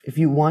If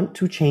you want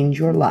to change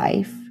your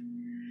life,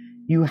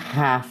 you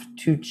have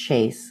to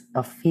chase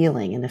a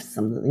feeling. And if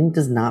something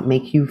does not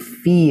make you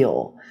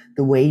feel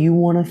the way you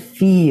want to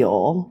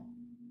feel,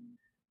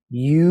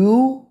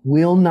 you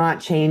will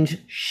not change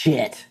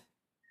shit.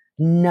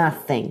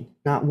 Nothing,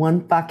 not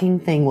one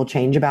fucking thing will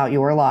change about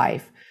your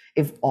life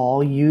if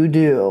all you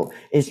do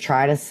is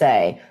try to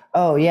say,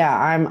 oh yeah,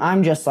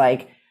 I'm just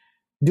like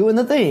doing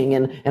the thing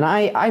and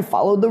I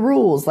followed the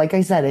rules. Like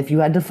I said, if you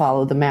had to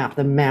follow the map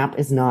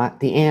is not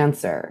the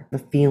answer. The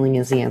feeling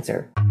is the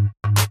answer.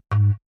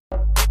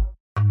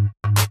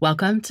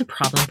 Welcome to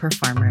Problem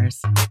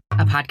Performers,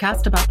 a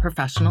podcast about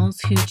professionals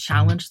who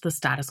challenge the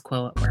status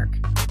quo at work.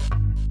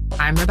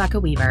 I'm Rebecca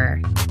Weaver,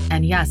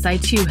 and yes, I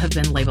too have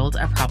been labeled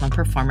a problem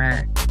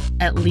performer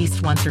at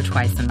least once or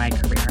twice in my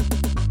career.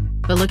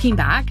 But looking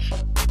back,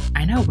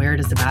 I now wear it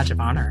as a badge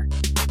of honor.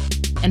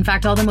 In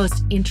fact, all the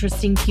most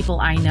interesting people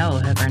I know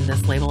have earned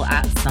this label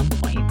at some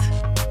point.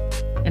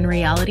 In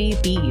reality,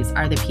 these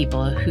are the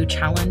people who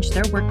challenge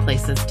their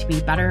workplaces to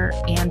be better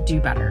and do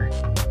better.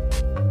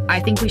 I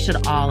think we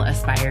should all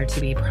aspire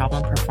to be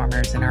problem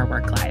performers in our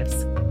work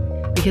lives,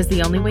 because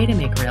the only way to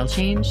make real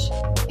change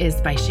is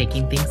by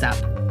shaking things up.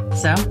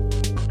 So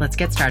let's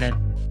get started.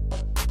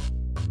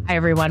 Hi,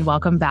 everyone.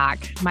 Welcome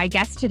back. My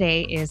guest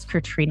today is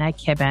Katrina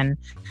Kibben,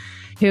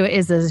 who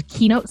is a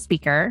keynote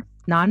speaker,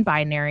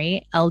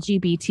 non-binary,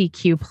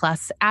 LGBTQ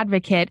plus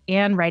advocate,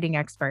 and writing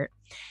expert.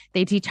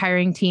 They teach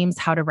hiring teams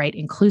how to write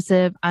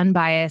inclusive,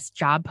 unbiased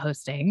job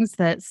postings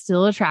that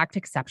still attract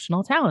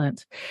exceptional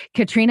talent.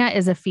 Katrina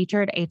is a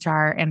featured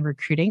HR and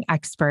recruiting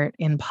expert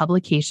in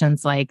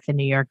publications like the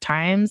New York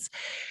Times,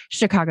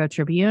 Chicago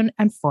Tribune,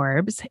 and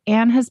Forbes,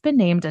 and has been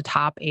named a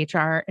top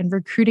HR and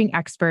recruiting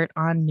expert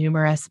on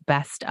numerous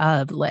best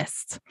of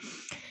lists.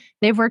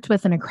 They've worked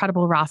with an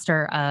incredible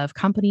roster of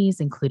companies,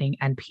 including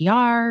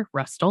NPR,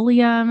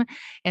 Rust-Oleum,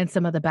 and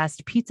some of the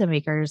best pizza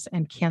makers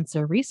and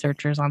cancer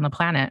researchers on the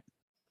planet.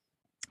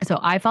 So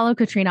I follow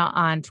Katrina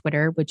on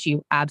Twitter, which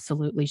you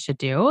absolutely should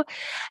do,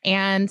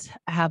 and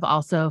have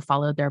also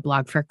followed their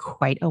blog for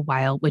quite a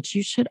while, which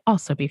you should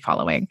also be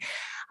following.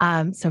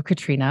 So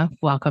Katrina,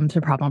 welcome to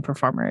Problem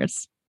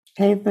Performers.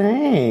 Hey,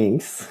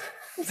 thanks.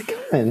 How's it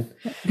going?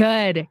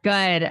 Good.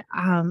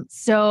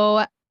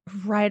 So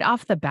right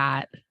off the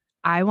bat,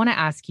 I want to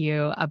ask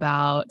you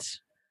about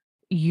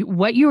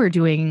what you are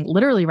doing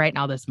literally right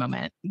now, this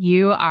moment.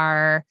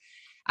 I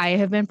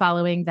have been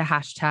following the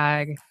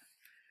hashtag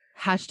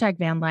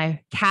van life,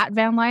 cat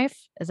van life.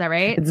 Is that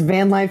right? It's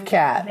van life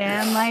cat.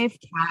 Van life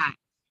cat.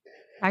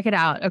 Check it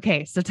out.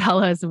 Okay. So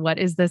tell us, what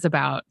is this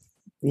about?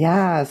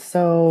 Yeah.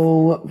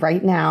 So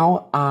right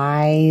now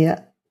I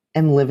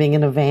am living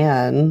in a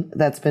van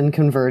that's been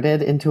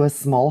converted into a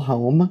small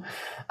home.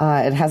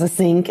 It has a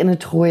sink and a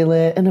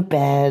toilet and a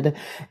bed,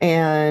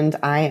 and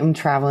I am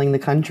traveling the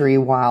country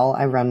while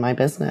I run my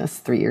business,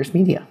 3 Years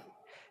Media.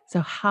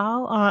 So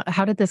how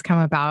did this come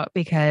about?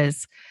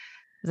 Because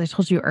as I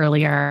told you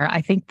earlier, I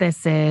think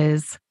this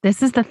is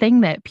the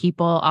thing that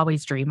people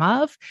always dream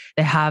of.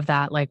 They have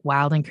that like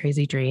wild and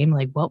crazy dream,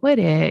 like what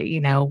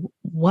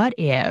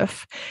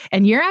if?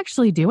 And you're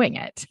actually doing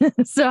it.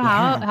 So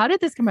how did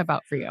this come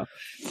about for you?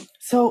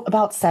 So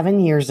about 7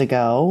 years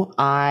ago,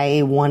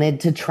 I wanted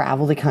to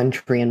travel the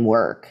country and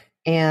work.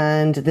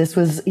 And this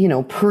was,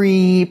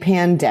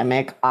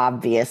 pre-pandemic,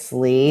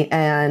 obviously.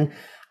 And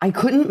I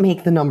couldn't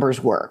make the numbers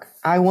work.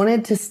 I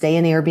wanted to stay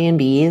in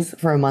Airbnbs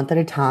for a month at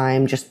a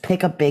time, just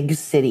pick a big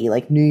city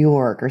like New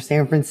York or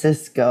San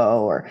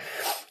Francisco or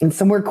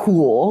somewhere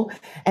cool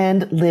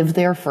and live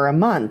there for a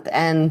month.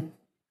 And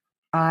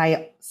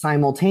I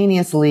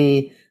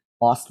simultaneously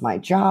lost my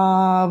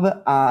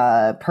job,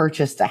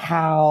 purchased a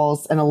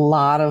house, and a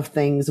lot of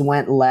things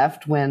went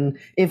left when,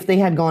 if they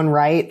had gone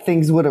right,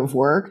 things would have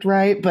worked,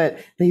 right? But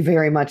they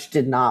very much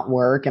did not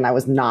work, and I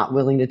was not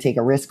willing to take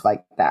a risk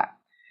like that.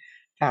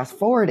 Fast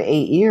forward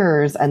 8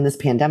 years and this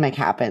pandemic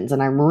happens,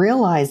 and I'm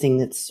realizing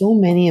that so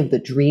many of the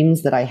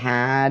dreams that I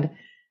had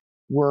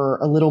were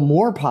a little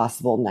more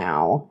possible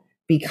now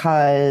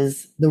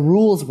because the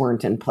rules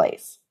weren't in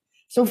place.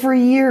 So for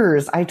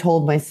years, I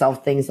told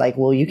myself things like,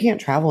 well, you can't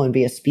travel and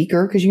be a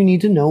speaker because you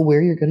need to know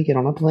where you're going to get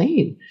on a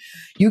plane.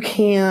 You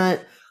can't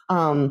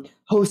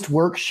host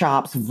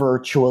workshops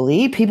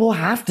virtually. People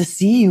have to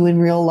see you in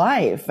real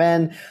life.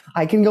 And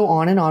I can go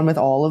on and on with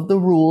all of the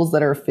rules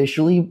that are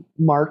officially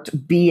marked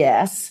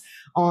BS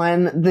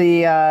on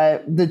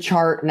the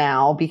chart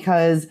now,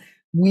 because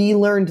we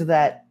learned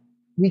that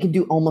we could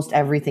do almost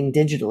everything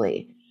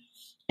digitally.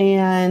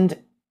 And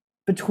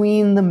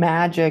between the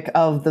magic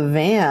of the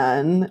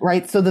van,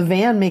 right? So the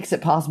van makes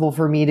it possible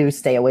for me to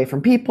stay away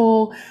from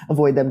people,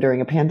 avoid them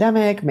during a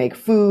pandemic, make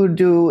food,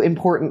 do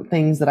important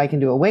things that I can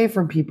do away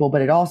from people,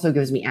 but it also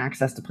gives me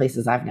access to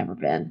places I've never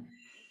been.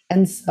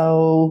 And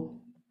so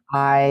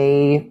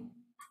I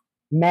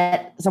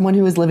met someone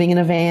who was living in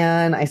a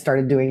van. I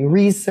started doing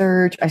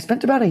research. I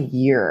spent about a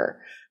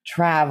year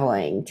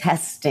traveling,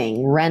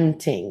 testing,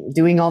 renting,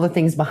 doing all the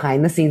things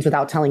behind the scenes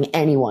without telling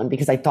anyone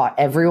because I thought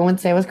everyone would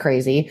say I was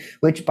crazy,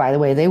 which by the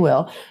way, they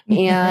will.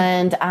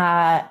 And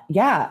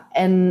yeah.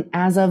 And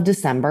as of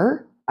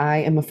December, I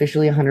am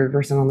officially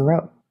 100% on the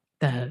road.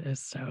 That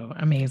is so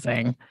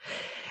amazing.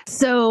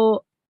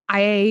 So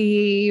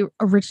I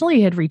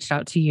originally had reached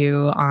out to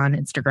you on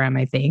Instagram,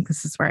 I think.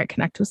 This is where I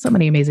connect with so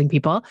many amazing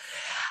people.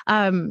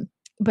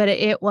 But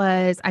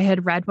I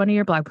had read one of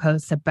your blog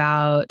posts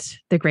about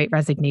the Great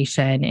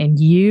Resignation, and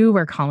you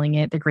were calling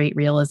it the Great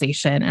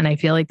Realization. And I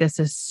feel like this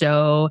is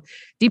so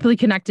deeply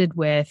connected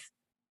with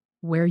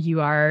where you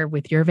are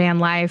with your van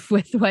life,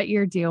 with what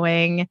you're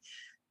doing.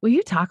 Will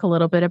you talk a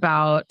little bit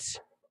about,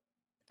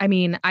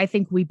 I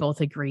think we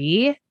both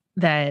agree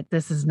that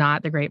this is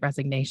not the Great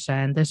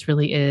Resignation. This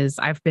really is,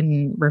 I've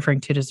been referring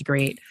to it as a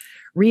great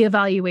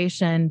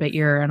reevaluation, but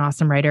you're an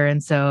awesome writer.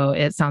 And so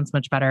it sounds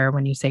much better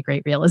when you say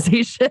great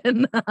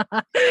realization.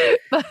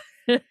 but,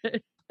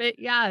 but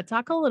yeah,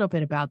 talk a little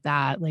bit about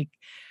that.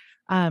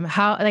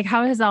 How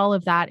has all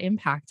of that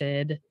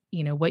impacted,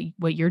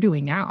 what you're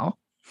doing now?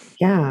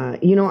 Yeah.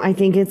 I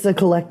think it's a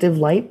collective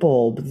light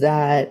bulb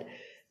that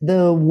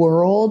the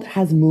world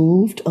has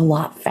moved a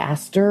lot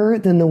faster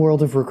than the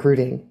world of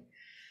recruiting.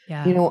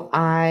 Yeah.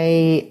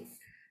 I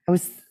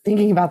was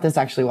thinking about this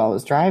actually while I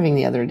was driving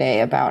the other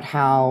day about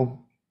how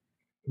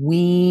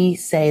we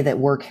say that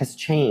work has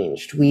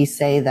changed. We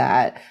say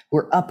that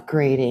we're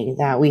upgrading,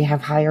 that we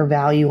have higher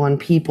value on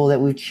people,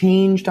 that we've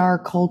changed our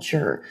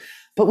culture,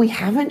 but we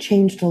haven't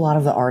changed a lot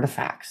of the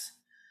artifacts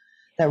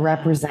that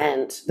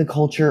represent the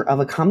culture of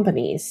a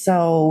company.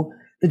 So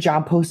the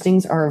job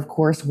postings are, of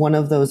course, one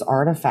of those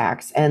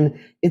artifacts. And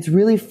it's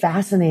really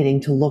fascinating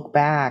to look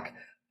back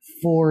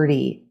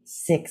 40,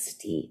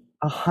 60,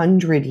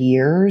 100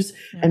 years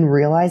and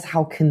realize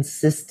how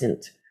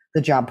consistent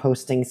the job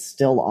postings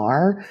still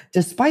are,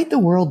 despite the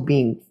world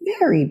being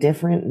very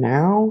different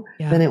now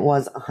than it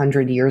was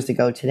 100 years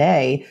ago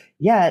today.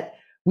 Yet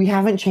we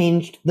haven't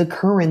changed the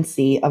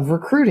currency of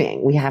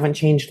recruiting. We haven't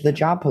changed the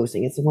job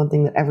posting. It's the one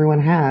thing that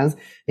everyone has,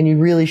 and you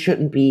really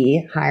shouldn't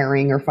be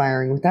hiring or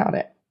firing without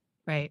it.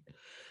 Right.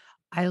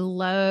 I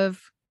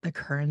love the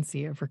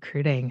currency of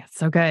recruiting. It's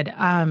so good.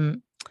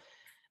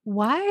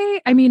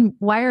 Why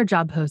are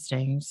job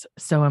postings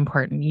so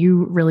important?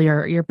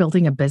 You're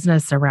building a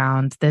business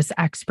around this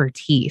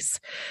expertise.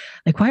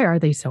 Why are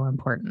they so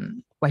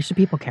important? Why should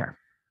people care?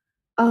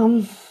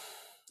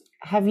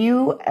 Have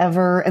you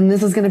ever, and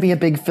this is going to be a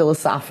big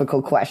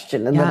philosophical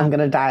question, and then I'm going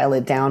to dial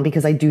it down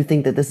because I do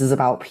think that this is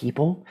about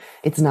people.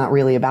 It's not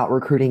really about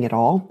recruiting at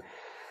all.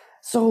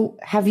 So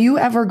have you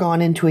ever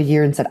gone into a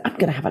year and said, I'm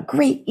going to have a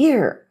great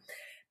year,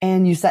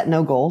 and you set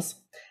no goals?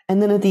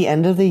 And then at the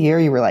end of the year,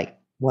 you were like,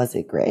 was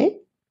it great?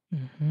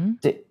 Mm-hmm.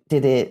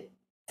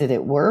 Did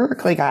it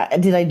work? Did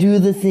I do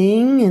the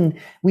thing? And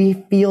we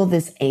feel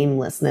this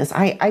aimlessness.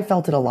 I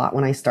felt it a lot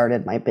when I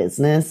started my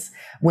business,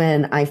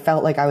 when I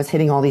felt like I was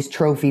hitting all these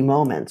trophy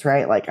moments,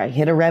 right? Like I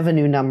hit a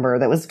revenue number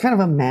that was kind of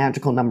a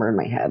magical number in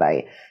my head.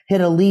 I hit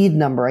a lead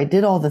number. I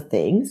did all the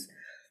things,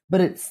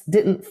 but it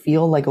didn't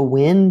feel like a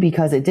win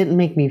because it didn't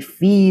make me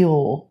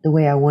feel the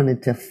way I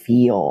wanted to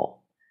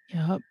feel.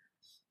 Yep.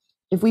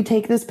 If we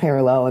take this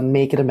parallel and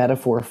make it a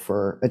metaphor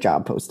for a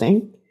job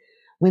posting,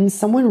 when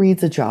someone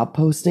reads a job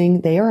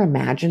posting, they are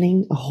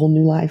imagining a whole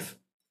new life.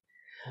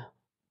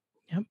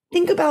 Yep.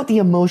 Think about the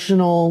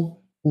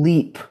emotional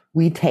leap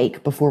we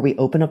take before we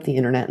open up the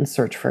internet and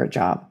search for a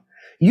job.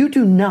 You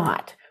do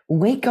not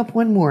wake up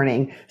one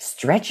morning,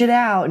 stretch it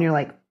out, and you're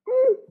like,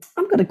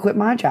 I'm going to quit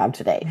my job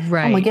today.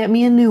 Right. I'm going to get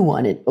me a new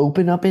one and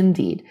open up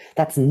Indeed.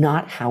 That's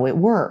not how it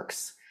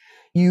works.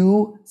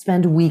 You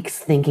spend weeks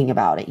thinking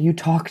about it. You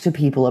talk to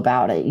people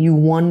about it. You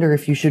wonder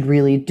if you should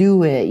really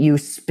do it. You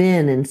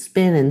spin and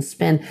spin and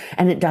spin,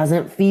 and it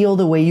doesn't feel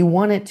the way you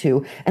want it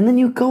to. And then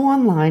you go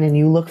online and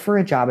you look for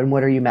a job, and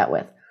what are you met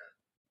with?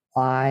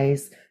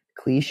 Lies,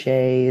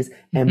 cliches,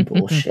 and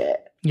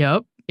bullshit.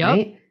 Yep.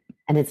 Right?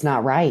 And it's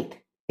not right.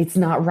 It's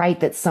not right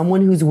that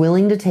someone who's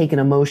willing to take an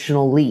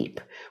emotional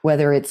leap,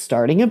 whether it's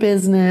starting a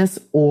business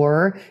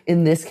or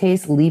in this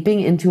case, leaping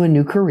into a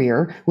new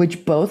career,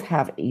 which both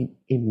have an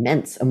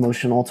immense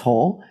emotional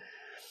toll.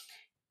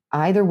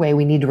 Either way,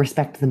 we need to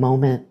respect the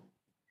moment.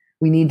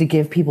 We need to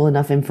give people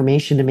enough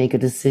information to make a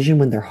decision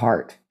when their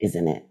heart is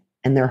in it.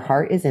 And their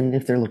heart is in it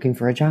if they're looking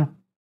for a job.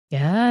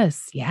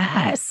 Yes.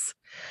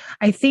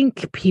 I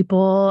think that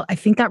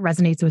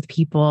resonates with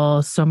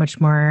people so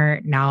much more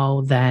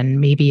now than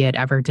maybe it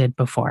ever did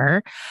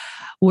before.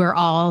 We're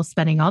all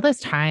spending all this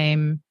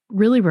time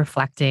really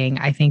reflecting.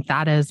 I think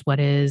that is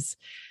what is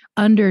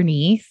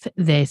underneath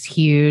this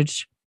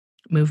huge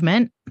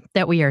movement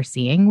that we are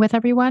seeing with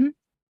everyone.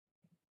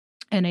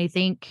 And I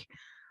think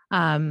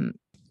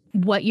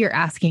what you're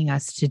asking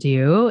us to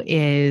do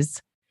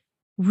is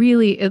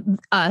really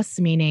us,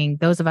 meaning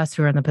those of us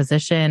who are in the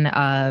position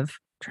of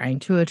trying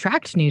to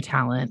attract new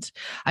talent.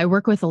 I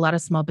work with a lot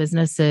of small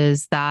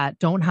businesses that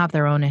don't have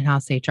their own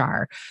in-house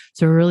HR.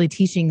 So we're really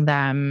teaching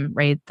them,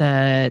 right,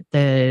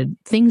 the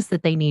things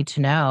that they need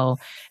to know.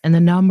 And the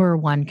number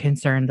one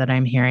concern that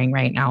I'm hearing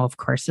right now, of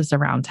course, is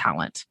around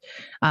talent.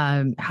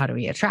 How do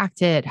we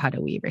attract it? How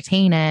do we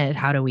retain it?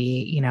 How do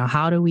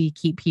we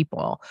keep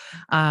people?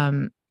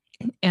 And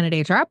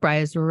at HR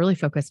Uprise, we're really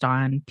focused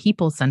on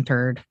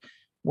people-centered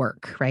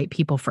work, right?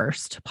 People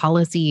first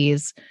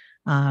policies.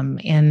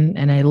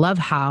 And I love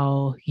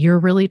how you're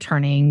really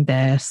turning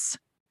this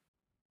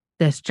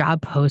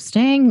job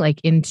posting like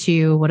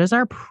into what is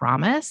our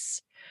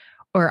promise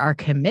or our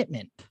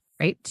commitment,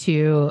 right?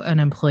 To an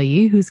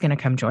employee who's going to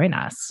come join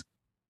us.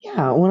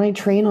 Yeah, when I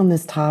train on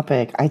this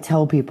topic, I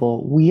tell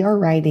people we are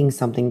writing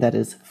something that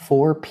is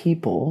for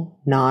people,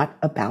 not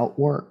about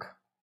work.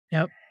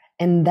 Yep.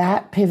 And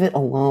that pivot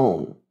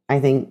alone, I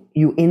think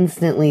you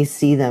instantly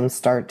see them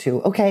start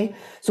to, okay,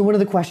 so one of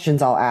the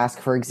questions I'll ask,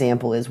 for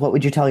example, is what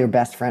would you tell your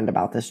best friend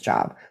about this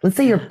job? Let's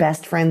say your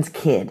best friend's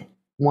kid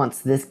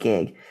wants this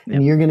gig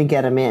and you're going to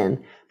get them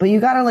in, but you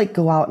got to like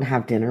go out and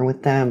have dinner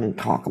with them and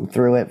talk them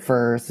through it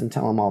first and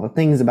tell them all the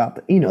things about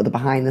the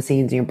behind the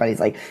scenes. And your buddy's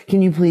like,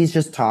 can you please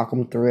just talk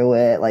them through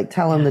it? Like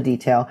tell them the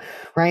detail,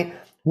 right?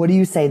 What do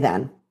you say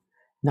then?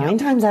 9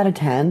 times out of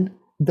 10,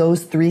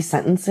 those 3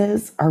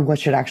 sentences are what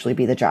should actually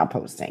be the job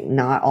posting,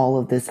 not all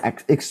of this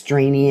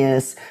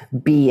extraneous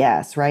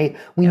BS, right?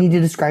 We need to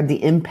describe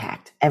the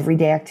impact,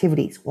 everyday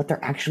activities, what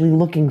they're actually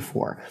looking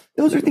for.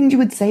 Those are things you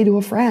would say to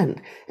a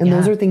friend. And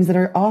those are things that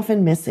are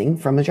often missing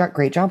from a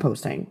great job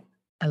posting.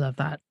 I love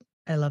that.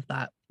 I love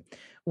that.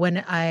 What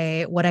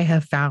I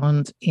have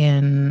found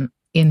in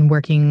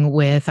working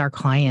with our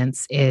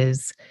clients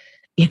is,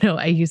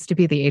 I used to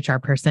be the HR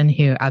person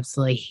who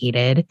absolutely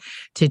hated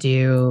to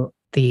do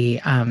the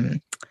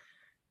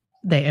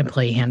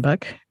employee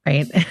handbook,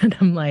 right? And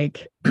I'm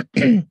like,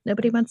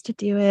 nobody wants to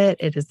do it.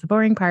 It is the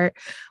boring part.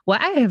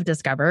 What I have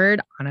discovered,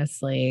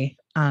 honestly,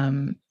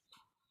 God,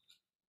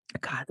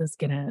 this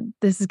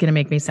is gonna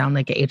make me sound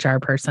like an HR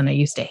person I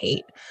used to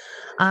hate.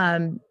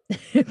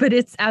 But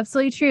it's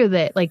absolutely true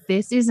that like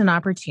this is an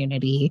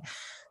opportunity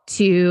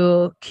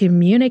to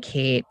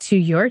communicate to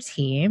your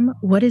team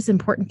what is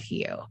important to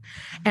you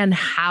and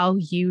how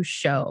you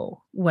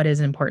show what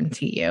is important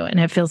to you. And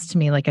it feels to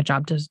me like a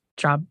job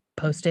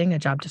posting, a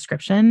job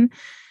description,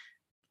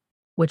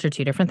 which are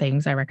 2 different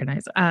things, I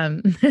recognize.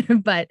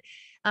 But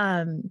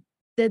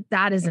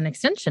that is an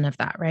extension of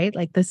that, right?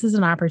 Like this is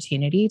an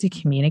opportunity to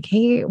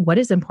communicate what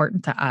is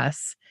important to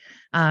us.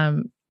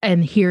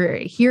 And here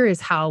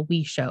is how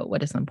we show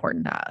what is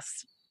important to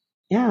us.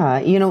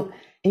 Yeah.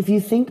 If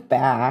you think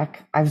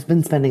back, I've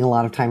been spending a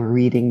lot of time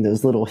reading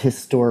those little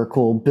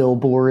historical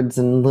billboards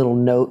and little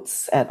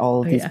notes at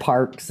all of these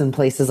parks and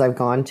places I've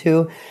gone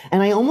to.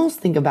 And I almost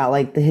think about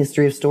like the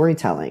history of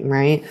storytelling,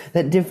 right?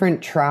 That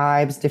different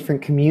tribes,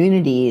 different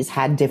communities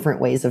had different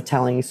ways of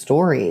telling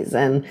stories.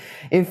 And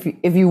if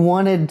you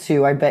wanted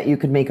to, I bet you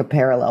could make a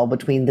parallel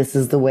between this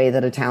is the way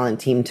that a talent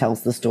team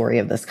tells the story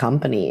of this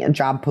company. And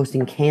job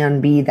posting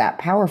can be that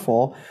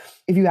powerful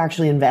if you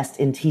actually invest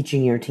in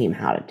teaching your team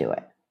how to do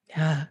it.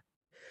 Yeah.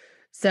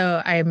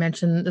 So I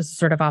mentioned this is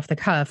sort of off the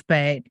cuff,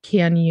 but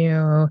can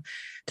you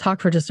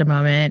talk for just a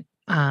moment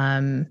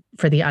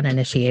for the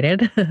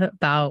uninitiated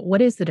about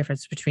what is the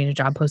difference between a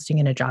job posting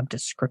and a job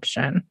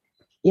description?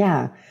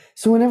 Yeah.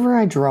 So whenever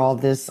I draw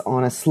this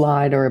on a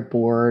slide or a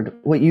board,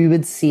 what you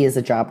would see is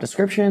a job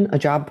description, a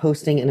job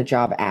posting, and a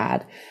job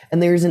ad.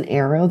 And there's an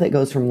arrow that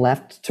goes from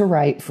left to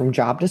right from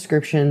job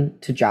description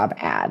to job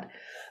ad.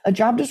 A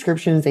job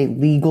description is a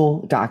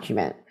legal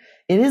document.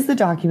 It is the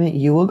document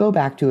you will go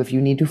back to if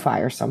you need to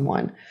fire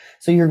someone.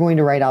 So you're going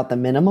to write out the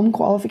minimum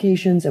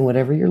qualifications and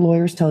whatever your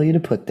lawyers tell you to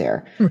put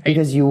there,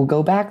 because you will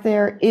go back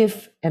there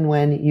if and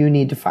when you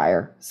need to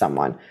fire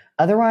someone.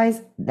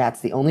 Otherwise, that's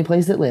the only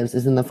place it lives,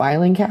 is in the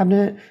filing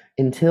cabinet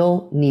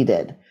until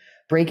needed.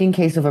 Break in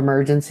case of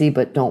emergency,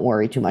 but don't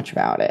worry too much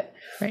about it.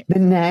 Right. The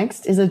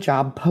next is a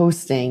job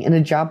posting, and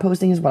a job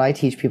posting is what I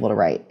teach people to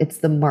write. It's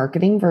the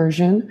marketing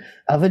version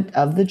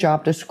of the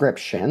job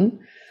description.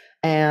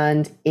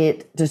 And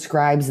it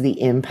describes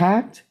the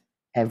impact,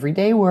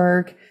 everyday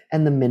work,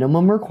 and the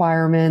minimum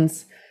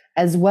requirements,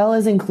 as well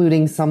as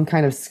including some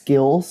kind of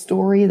skill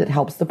story that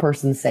helps the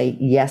person say,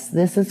 yes,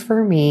 this is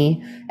for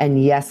me,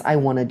 and yes, I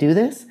want to do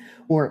this,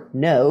 or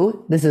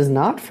no, this is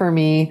not for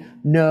me,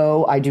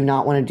 no, I do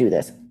not want to do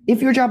this.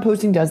 If your job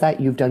posting does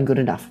that, you've done good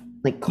enough.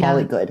 Like, call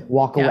it good,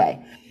 walk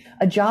away.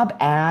 A job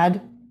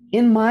ad,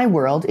 in my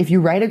world, if you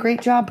write a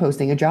great job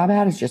posting, a job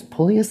ad is just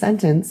pulling a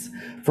sentence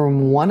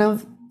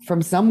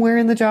from somewhere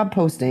in the job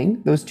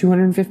posting, those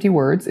 250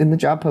 words in the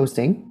job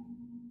posting,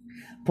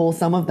 pull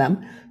some of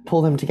them,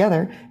 pull them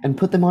together, and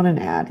put them on an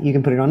ad. You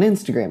can put it on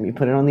Instagram, you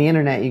put it on the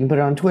internet, you can put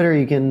it on Twitter,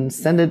 you can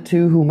send it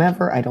to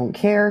whomever, I don't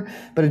care.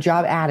 But a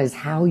job ad is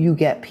how you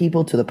get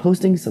people to the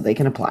posting so they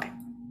can apply.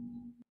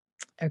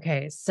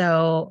 Okay,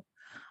 so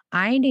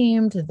I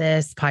named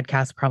this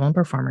podcast Problem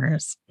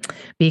Performers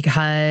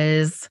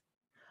because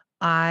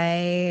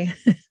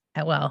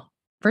well,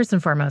 first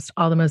and foremost,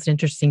 all the most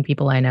interesting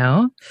people I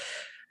know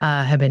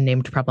have been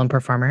named problem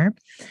performer.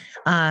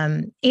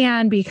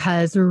 And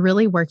because we're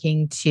really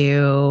working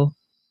to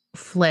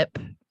flip,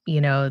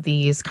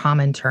 these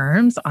common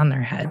terms on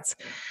their heads.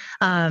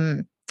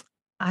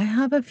 I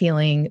have a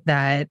feeling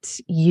that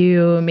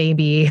you may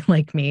be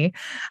like me,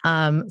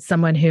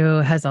 someone who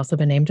has also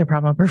been named a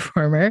problem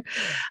performer.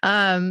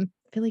 I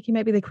feel like you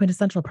might be the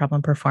quintessential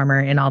problem performer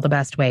in all the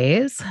best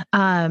ways.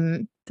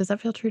 Does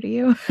that feel true to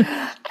you?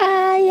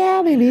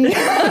 Yeah, maybe.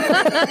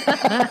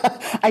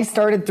 I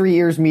started 3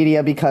 years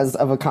media because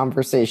of a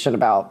conversation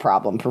about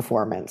problem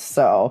performance.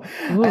 So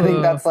Ooh. I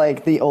think that's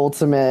like the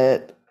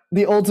ultimate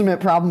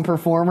problem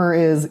performer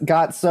is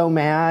got so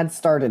mad,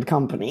 started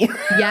company.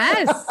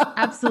 Yes,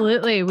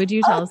 absolutely. Would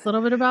you tell us a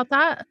little bit about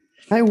that?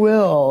 I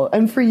will.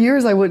 And for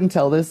years, I wouldn't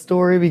tell this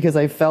story because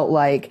I felt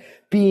like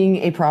being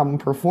a problem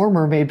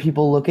performer made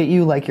people look at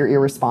you like you're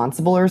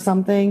irresponsible or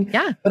something.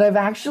 Yeah. But I've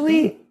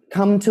actually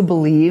come to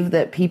believe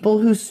that people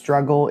who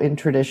struggle in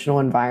traditional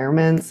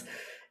environments,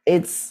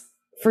 it's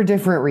for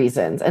different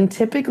reasons. And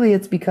typically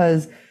it's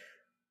because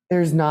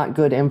there's not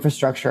good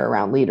infrastructure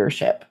around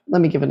leadership.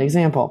 Let me give an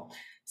example.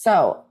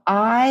 So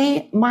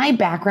my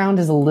background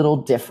is a little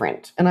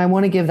different, and I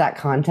want to give that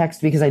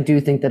context because I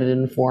do think that it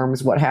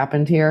informs what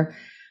happened here.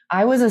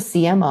 I was a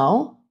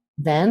CMO,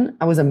 then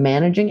I was a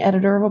managing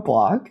editor of a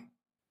blog,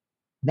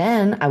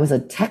 then I was a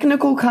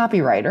technical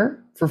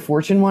copywriter for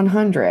Fortune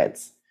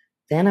 100s,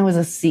 then I was a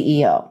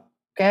CEO.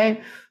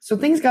 Okay, so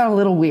things got a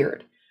little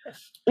weird,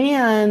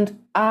 and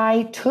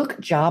I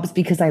took jobs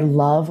because I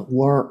love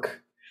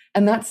work,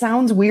 and that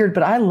sounds weird,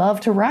 but I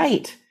love to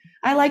write.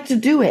 I like to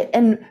do it.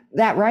 And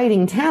that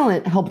writing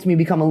talent helped me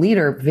become a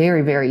leader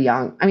very, very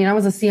young. I mean, I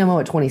was a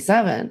CMO at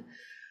 27,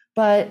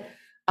 but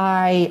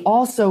I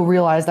also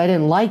realized I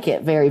didn't like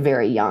it very,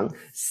 very young.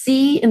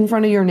 C in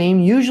front of your name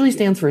usually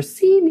stands for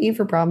see me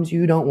for problems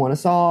you don't want to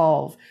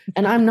solve.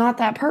 And I'm not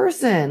that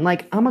person.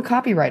 Like, I'm a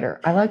copywriter.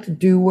 I like to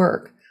do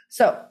work.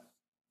 So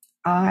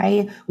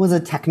I was a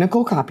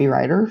technical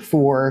copywriter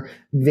for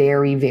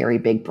very, very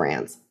big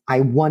brands. I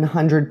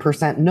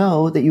 100%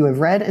 know that you have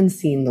read and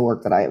seen the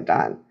work that I have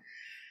done.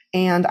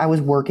 And I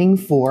was working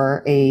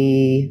for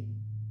a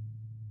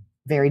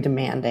very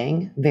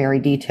demanding, very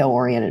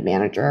detail-oriented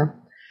manager.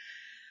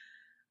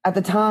 At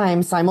the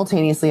time,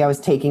 simultaneously, I was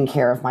taking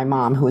care of my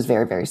mom, who was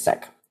very, very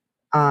sick.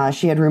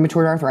 She had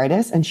rheumatoid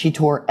arthritis, and she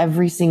tore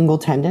every single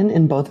tendon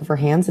in both of her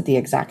hands at the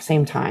exact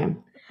same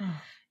time.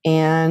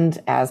 And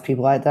as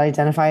people that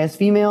identify as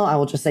female, I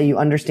will just say you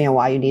understand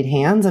why you need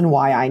hands and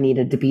why I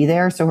needed to be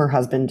there so her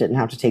husband didn't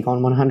have to take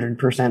on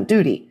 100%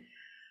 duty.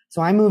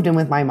 So I moved in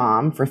with my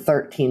mom for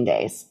 13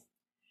 days.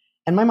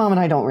 And my mom and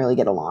I don't really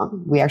get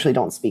along. We actually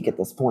don't speak at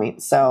this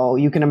point. So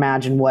you can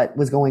imagine what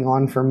was going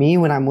on for me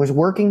when I was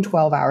working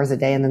 12 hours a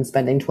day and then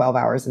spending 12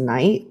 hours a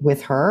night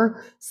with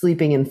her,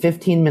 sleeping in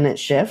 15-minute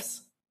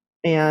shifts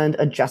and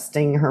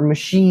adjusting her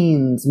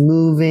machines,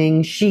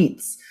 moving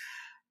sheets,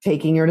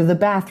 taking her to the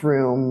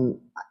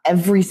bathroom.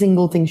 Every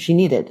single thing she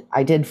needed,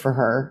 I did for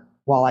her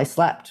while I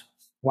slept,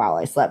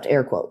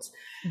 air quotes.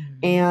 Mm-hmm.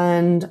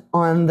 And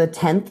on the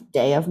 10th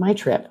day of my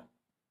trip,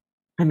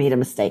 I made a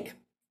mistake.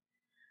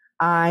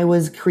 I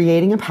was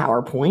creating a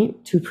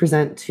PowerPoint to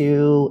present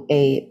to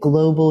a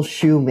global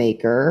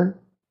shoemaker,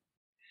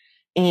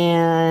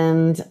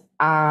 and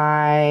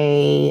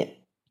I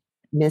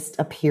missed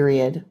a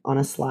period on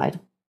a slide.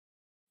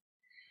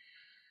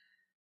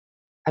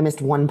 I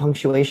missed one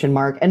punctuation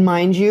mark. And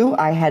mind you,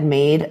 I had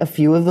made a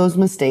few of those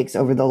mistakes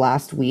over the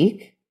last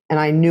week, and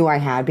I knew I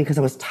had because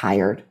I was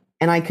tired.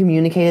 And I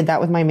communicated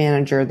that with my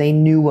manager. They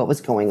knew what was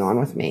going on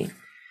with me.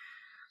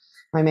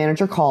 My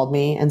manager called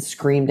me and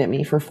screamed at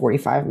me for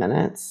 45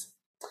 minutes.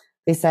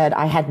 They said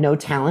I had no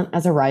talent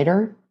as a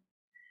writer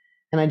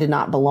and I did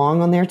not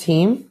belong on their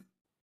team,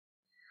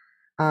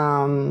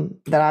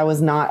 that I was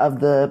not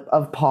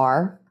of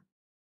par,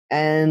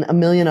 and a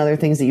million other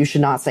things that you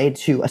should not say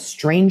to a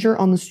stranger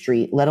on the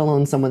street, let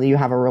alone someone that you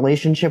have a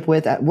relationship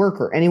with at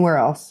work or anywhere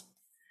else.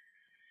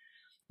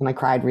 And I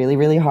cried really,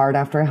 really hard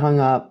after I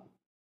hung up.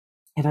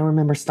 And I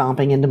remember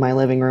stomping into my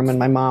living room and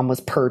my mom was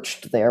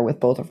perched there with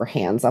both of her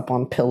hands up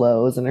on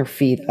pillows and her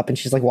feet up. And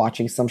she's like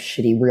watching some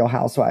shitty Real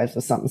Housewives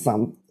or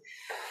something.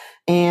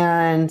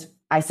 And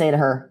I say to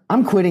her,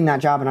 I'm quitting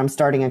that job and I'm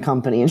starting a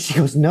company. And she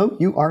goes, no,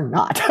 you are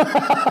not.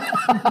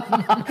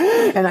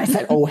 And I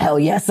said, oh, hell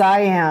yes,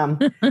 I am.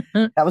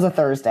 That was a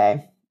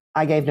Thursday.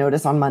 I gave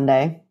notice on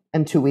Monday.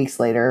 And 2 weeks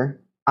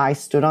later, I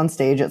stood on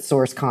stage at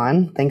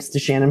SourceCon, thanks to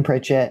Shannon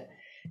Pritchett.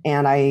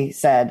 And I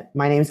said,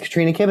 my name is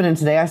Katrina Kibben, and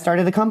today I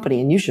started a company,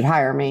 and you should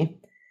hire me.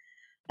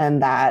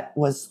 And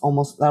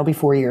that'll be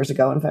 4 years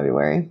ago in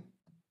February.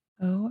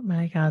 Oh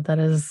my God, that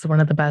is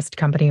one of the best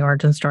company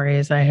origin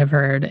stories I have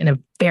heard in a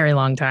very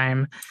long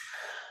time.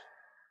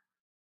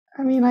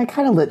 I mean, I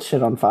kind of lit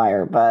shit on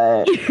fire,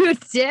 but... You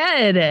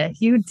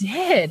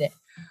did.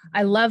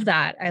 I love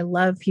that. I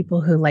love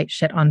people who light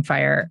shit on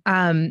fire.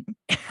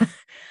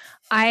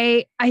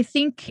 I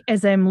think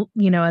as I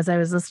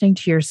was listening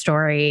to your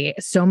story,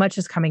 so much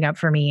is coming up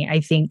for me. I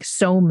think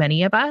so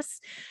many of us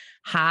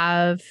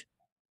have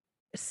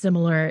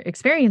similar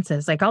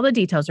experiences. Like all the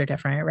details are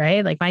different,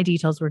 right? Like my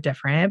details were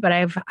different, but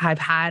I've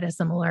had a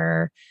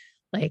similar,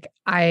 like,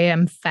 I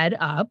am fed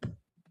up.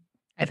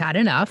 I've had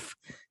enough,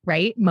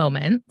 right?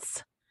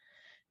 Moments.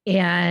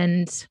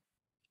 And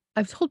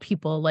I've told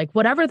people, like,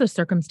 whatever the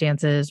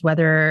circumstances,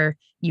 whether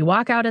you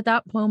walk out at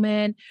that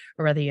moment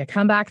or whether you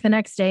come back the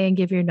next day and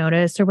give your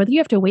notice, or whether you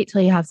have to wait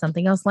till you have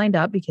something else lined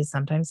up, because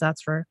sometimes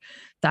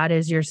that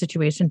is your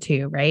situation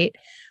too, right?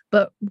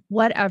 But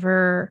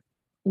whatever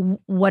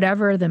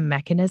the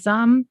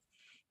mechanism,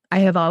 I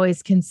have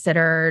always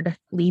considered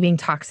leaving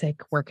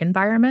toxic work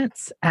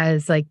environments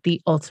as like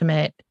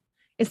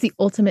it's the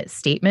ultimate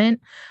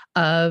statement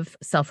of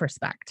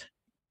self-respect.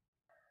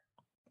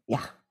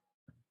 Yeah.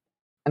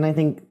 And I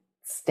think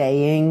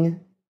staying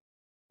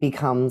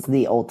becomes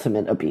the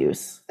ultimate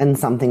abuse and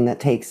something that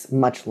takes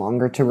much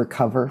longer to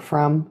recover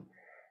from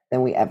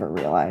than we ever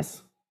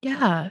realize.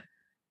 Yeah.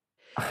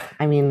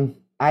 I mean,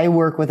 I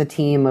work with a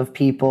team of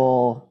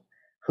people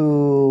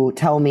who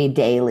tell me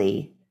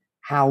daily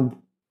how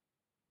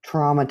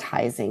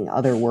traumatizing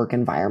other work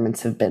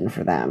environments have been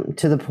for them,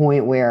 to the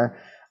point where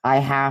I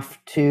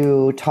have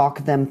to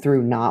talk them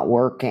through not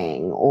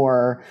working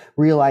or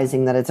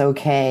realizing that it's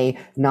okay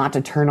not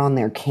to turn on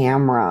their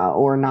camera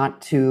or not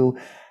to,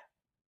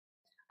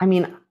 I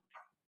mean,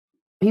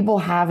 people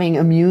having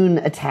immune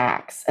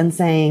attacks and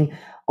saying,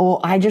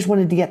 "Oh, I just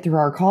wanted to get through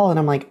our call." And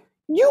I'm like,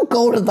 "You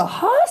go to the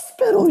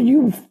hospital,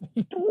 you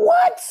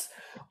what?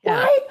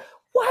 Yeah. Why?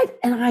 What?"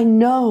 And I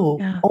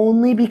know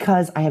only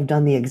because I have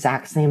done the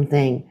exact same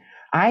thing.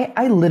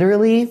 I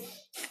literally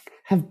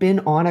have been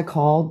on a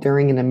call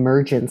during an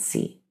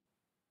emergency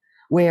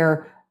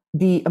where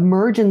the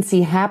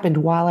emergency happened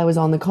while I was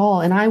on the call,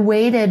 and I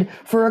waited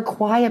for a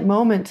quiet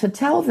moment to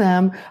tell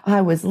them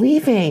I was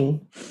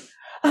leaving.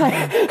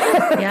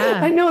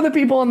 I know the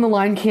people on the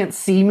line can't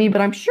see me, but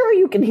I'm sure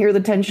you can hear the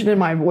tension in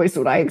my voice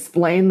when I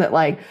explain that,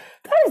 like,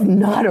 that is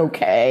not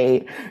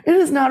okay. It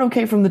is not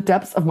okay from the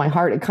depths of my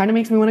heart. It kind of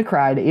makes me want to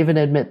cry to even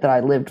admit that I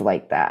lived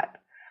like that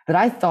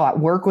I thought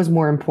work was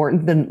more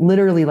important than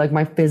literally like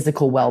my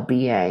physical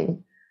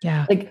well-being.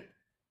 Yeah. Like,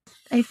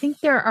 I think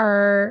there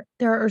are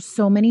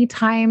so many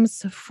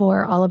times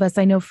for all of us.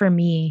 I know for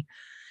me,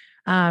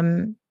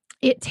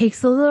 it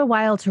takes a little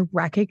while to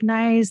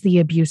recognize the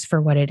abuse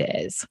for what it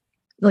is.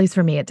 At least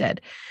for me, it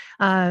did.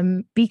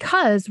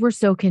 Because we're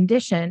so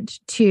conditioned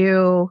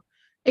to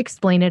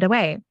explain it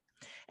away.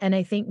 And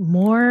I think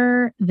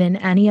more than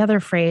any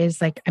other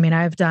phrase, like, I mean,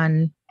 I've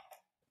done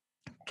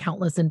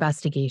countless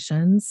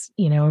investigations,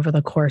 over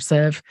the course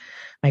of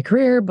my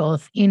career,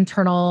 both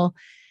internal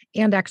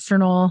and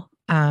external,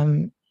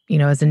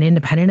 as an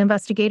independent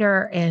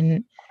investigator.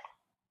 And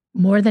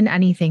more than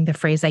anything, the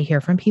phrase I hear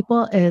from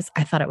people is,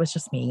 "I thought it was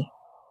just me."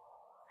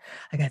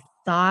 Like,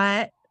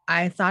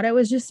 I thought it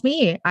was just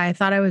me. I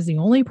thought I was the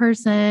only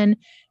person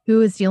who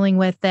was dealing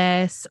with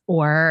this,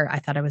 or I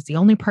thought I was the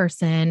only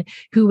person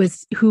who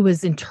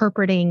was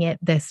interpreting it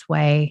this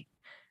way.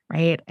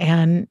 Right.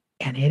 And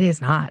it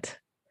is not.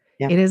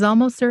 Yeah. It is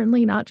almost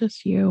certainly not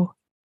just you.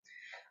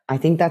 I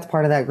think that's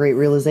part of that great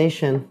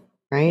realization,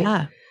 right?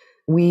 Yeah.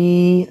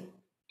 We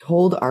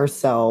told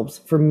ourselves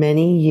for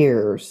many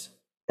years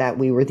that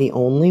we were the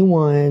only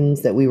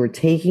ones, that we were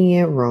taking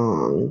it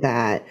wrong,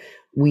 that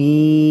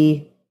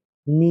we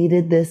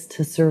needed this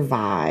to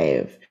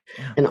survive.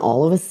 Yeah. And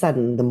all of a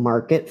sudden, the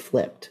market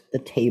flipped, the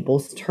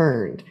tables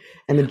turned,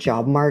 and the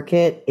job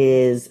market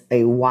is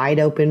a wide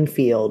open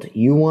field.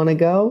 You want to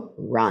go?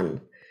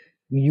 Run.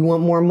 You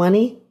want more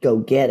money? Go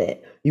get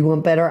it. You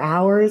want better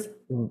hours?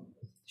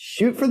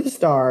 Shoot for the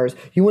stars.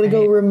 You want to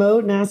go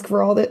remote and ask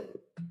for all that?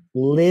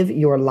 Live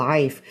your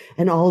life.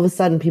 And all of a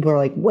sudden people are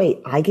like,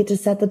 wait, I get to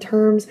set the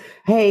terms?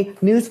 Hey,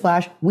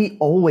 newsflash, we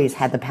always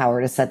had the power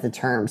to set the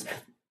terms.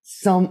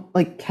 Some,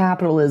 like,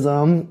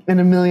 capitalism and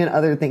a million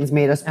other things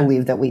made us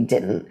believe that we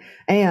didn't.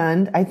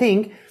 And I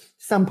think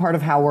some part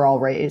of how we're all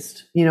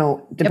raised,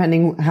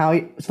 depending how,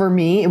 for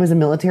me, it was a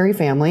military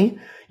family.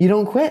 You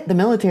don't quit the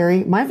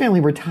military. My family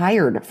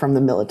retired from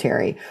the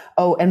military.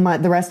 Oh, and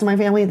the rest of my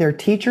family, they're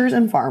teachers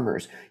and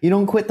farmers. You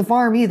don't quit the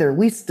farm either.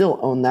 We still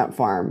own that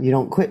farm. You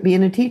don't quit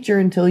being a teacher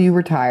until you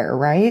retire,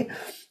 right?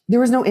 There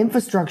was no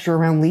infrastructure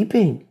around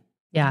leaping.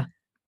 Yeah.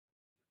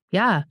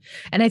 Yeah.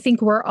 And I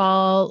think we're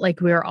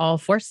all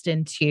forced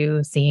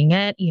into seeing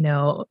it,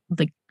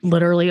 like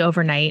literally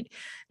overnight,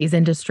 these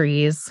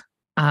industries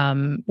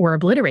were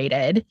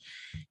obliterated.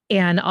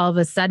 And all of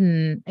a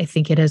sudden, I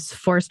think it has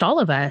forced all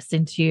of us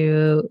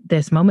into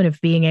this moment of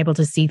being able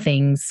to see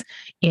things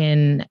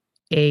in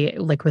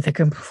with a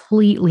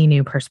completely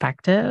new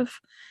perspective,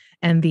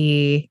 and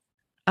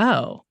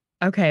oh,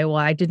 okay, well,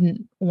 I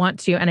didn't want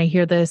to. And I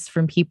hear this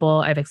from people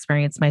I've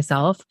experienced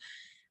myself,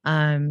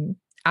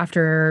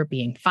 after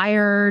being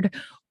fired,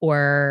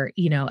 or,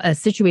 a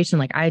situation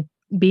like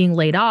being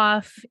laid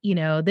off.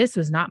 This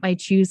was not my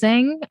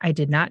choosing. I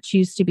did not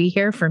choose to be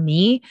here. For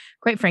me,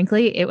 quite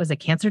frankly, it was a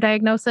cancer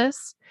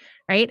diagnosis,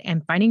 right?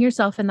 And finding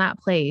yourself in that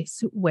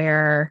place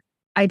where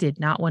I did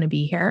not want to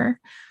be here.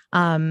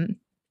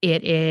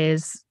 It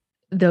is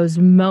those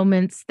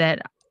moments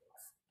that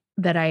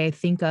that I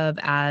think of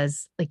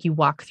as like you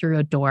walk through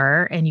a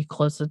door and you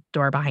close the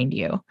door behind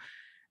you,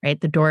 right?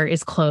 The door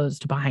is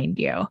closed behind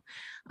you.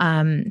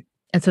 Um,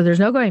 and so there's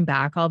no going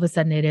back. All of a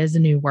sudden it is a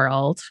new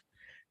world.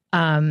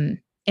 And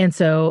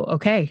so,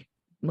 okay,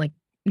 like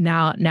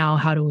now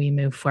how do we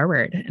move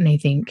forward? And I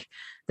think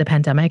the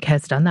pandemic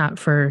has done that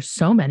for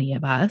so many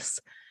of us.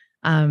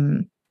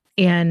 And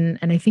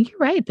I think you're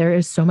right. There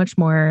is so much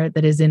more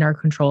that is in our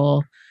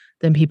control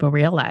than people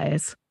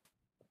realize.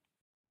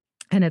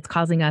 And it's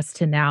causing us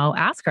to now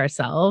ask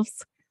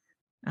ourselves,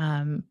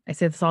 I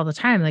say this all the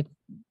time, like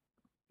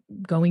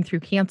going through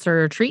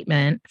cancer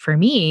treatment for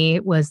me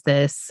was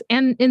this,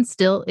 and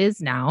still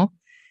is now,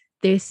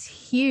 this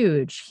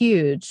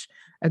huge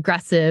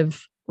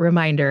aggressive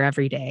reminder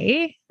every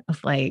day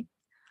of like,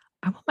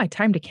 I want my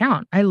time to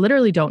count. I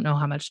literally don't know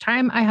how much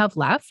time I have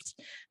left.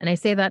 And I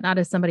say that not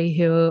as somebody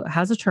who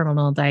has a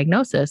terminal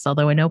diagnosis,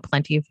 although I know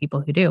plenty of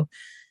people who do.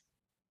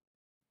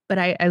 But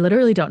I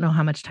literally don't know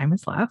how much time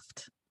is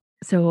left.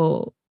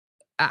 So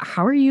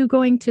how are you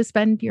going to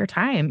spend your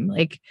time?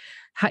 Like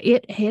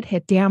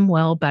it damn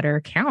well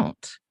better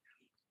count.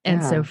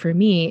 And so Yeah. for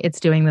me, it's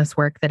doing this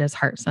work that is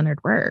heart-centered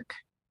work.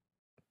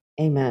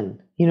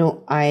 Amen.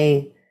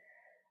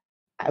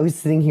 I was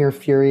sitting here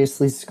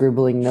furiously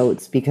scribbling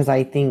notes because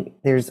I think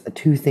there's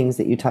two things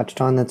that you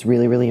touched on that's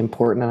really, really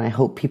important. And I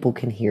hope people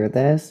can hear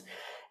this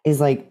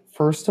is like,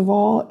 first of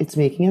all, it's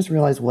making us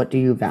realize, what do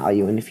you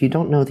value? And if you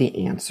don't know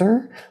the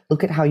answer,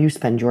 look at how you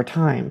spend your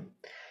time.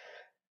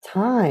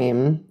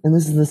 Time, and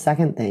this is the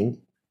second thing,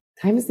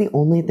 time is the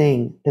only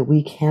thing that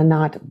we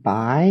cannot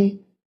buy,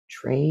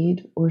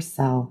 trade, or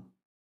sell.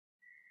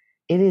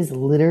 It is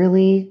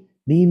literally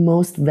the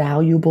most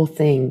valuable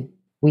thing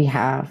we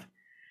have.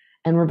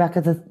 And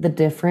Rebecca, the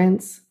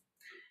difference,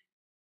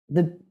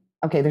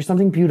 there's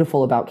something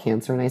beautiful about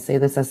cancer, and I say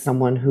this as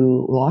someone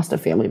who lost a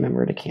family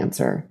member to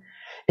cancer,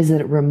 is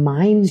that it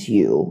reminds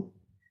you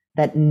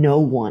that no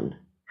one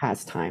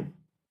has time.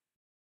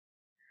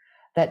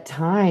 That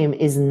time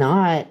is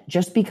not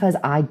just because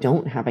I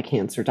don't have a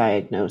cancer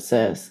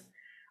diagnosis,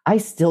 I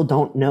still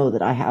don't know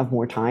that I have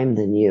more time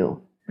than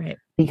you. Right.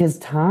 Because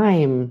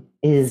time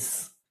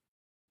it's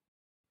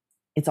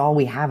all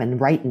we have,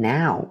 and right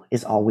now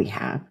is all we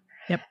have.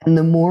 Yep. And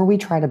the more we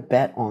try to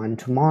bet on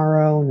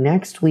tomorrow,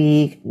 next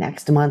week,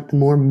 next month, the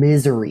more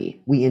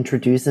misery we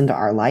introduce into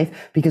our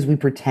life because we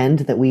pretend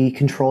that we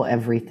control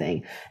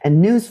everything.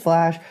 And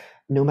newsflash,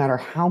 no matter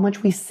how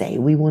much we say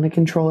we want to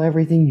control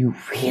everything, you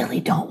really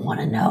don't want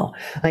to know.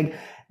 Like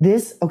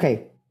this,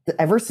 okay,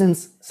 ever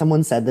since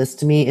someone said this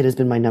to me, it has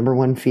been my number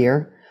one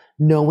fear,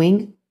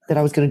 knowing that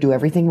I was going to do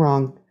everything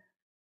wrong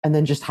and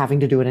then just having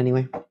to do it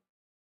anyway.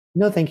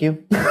 No, thank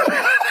you.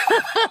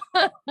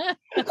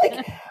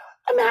 Like,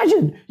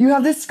 imagine you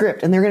have this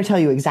script and they're going to tell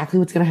you exactly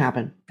what's going to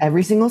happen.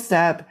 Every single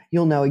step,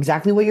 you'll know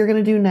exactly what you're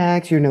going to do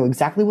next. You'll know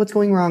exactly what's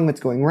going wrong,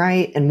 what's going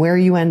right, and where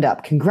you end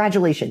up.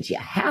 Congratulations. You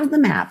have the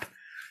map,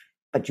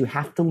 but you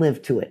have to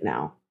live to it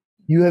now.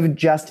 You have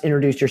just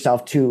introduced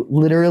yourself to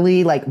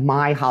literally like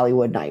my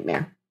Hollywood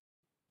nightmare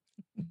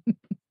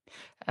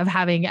of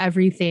having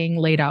everything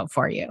laid out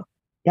for you.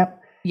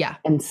 Yep. Yeah.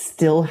 And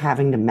still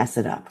having to mess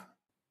it up.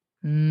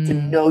 To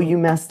know you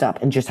messed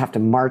up and just have to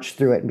march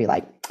through it and be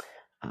like,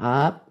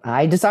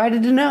 I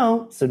decided to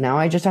know, so now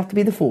I just have to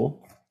be the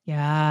fool.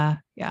 Yeah.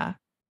 Yeah.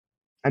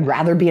 I'd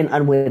rather be an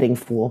unwitting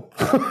fool.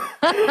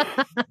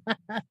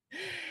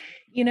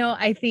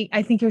 I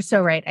think you're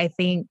so right. I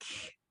think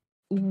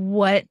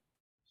what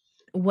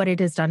it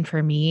has done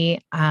for me,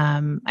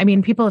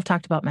 people have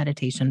talked about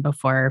meditation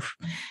before,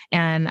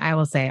 and I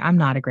will say I'm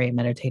not a great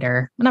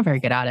meditator. I'm not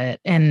very good at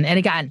it. And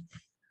again,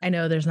 I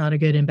know there's not a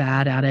good and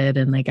bad at it.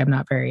 And like, I'm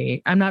not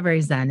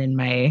very zen in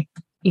my,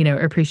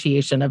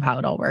 appreciation of how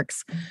it all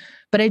works.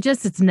 But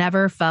it's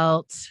never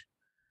felt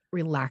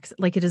relaxed.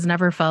 Like it has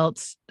never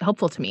felt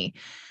helpful to me.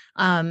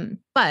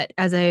 But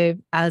as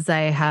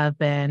I have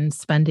been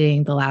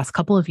spending the last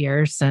couple of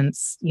years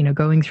since,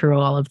 going through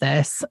all of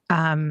this,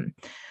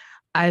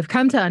 I've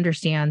come to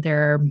understand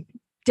there are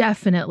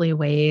definitely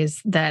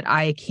ways that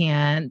I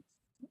can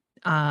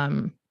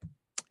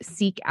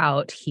seek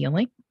out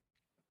healing.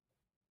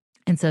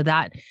 And so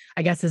that,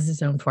 I guess, is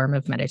its own form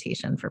of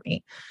meditation for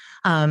me.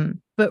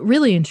 But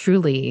really and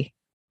truly,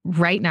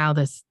 right now,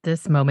 this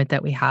moment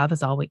that we have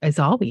is all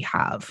we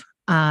have.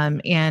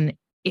 And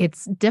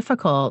it's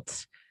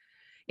difficult.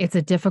 It's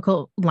a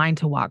difficult line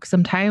to walk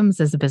sometimes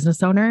as a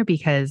business owner,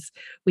 because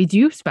we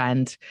do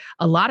spend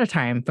a lot of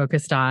time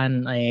focused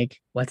on like,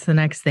 what's the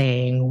next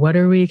thing? What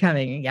are we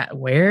coming? Yeah.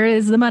 Where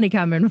is the money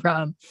coming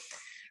from?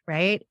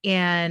 Right.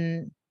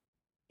 And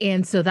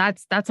so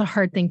that's a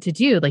hard thing to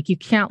do. Like you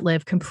can't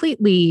live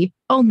completely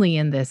only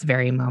in this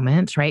very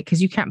moment, right?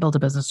 Because you can't build a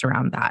business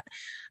around that.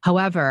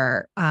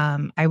 However,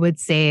 I would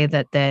say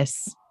that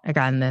this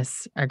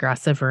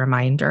aggressive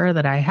reminder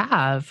that I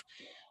have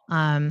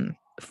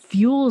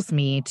fuels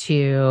me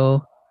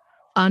to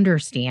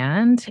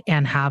understand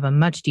and have a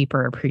much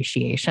deeper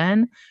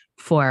appreciation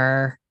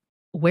for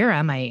where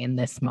am I in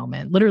this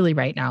moment, literally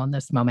right now in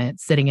this moment,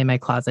 sitting in my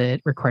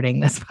closet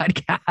recording this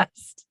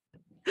podcast.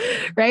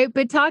 right?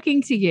 But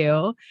talking to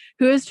you,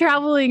 who is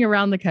traveling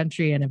around the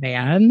country in a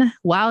van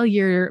while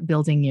you're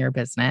building your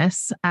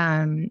business,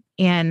 and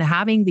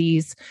having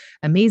these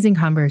amazing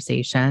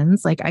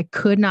conversations, like I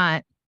could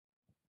not,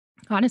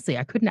 honestly,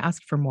 I couldn't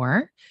ask for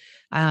more.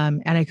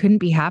 And I couldn't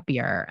be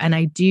happier. And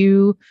I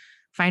do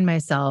find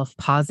myself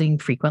pausing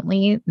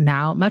frequently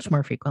now, much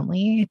more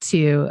frequently,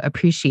 to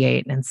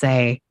appreciate and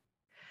say,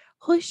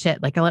 holy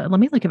shit, like let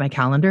me look at my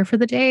calendar for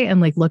the day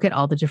and like look at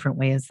all the different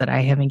ways that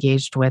I have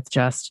engaged with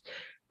just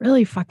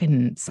really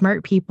fucking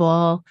smart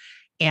people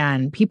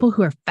and people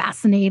who are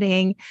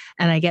fascinating,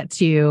 and I get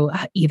to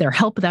either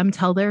help them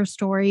tell their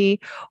story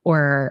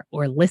or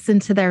listen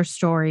to their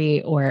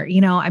story, or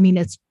I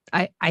mean,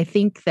 I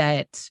think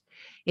that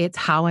it's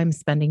how I'm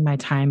spending my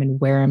time and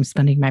where I'm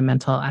spending my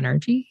mental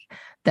energy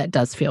that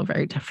does feel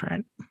very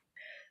different.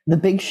 The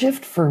big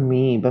shift for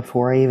me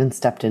before I even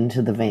stepped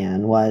into the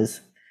van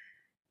was,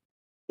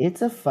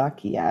 it's a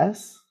fuck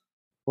yes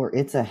or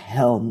it's a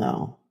hell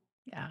no.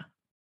 Yeah.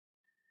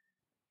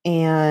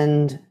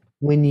 And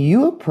when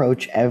you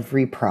approach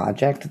every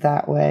project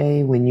that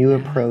way, when you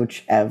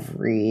approach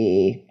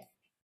every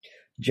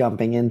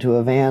jumping into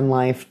a van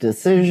life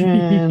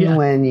decision,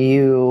 when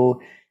you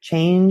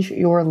change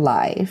your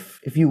life,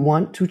 if you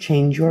want to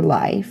change your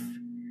life,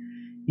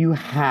 you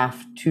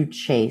have to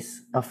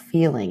chase a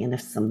feeling. And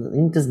if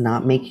something does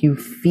not make you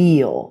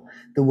feel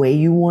the way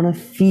you want to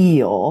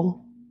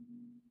feel,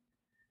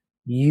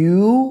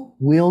 you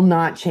will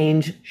not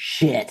change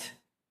shit.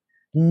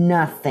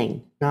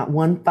 Nothing, not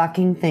one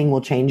fucking thing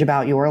will change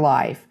about your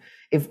life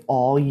if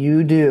all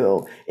you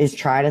do is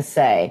try to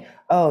say,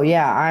 oh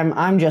yeah,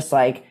 I'm just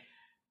like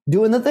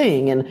doing the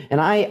thing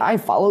and I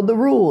followed the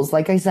rules.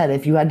 Like I said,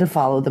 if you had to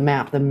follow the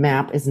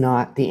map is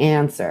not the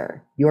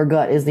answer. Your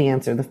gut is the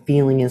answer. The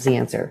feeling is the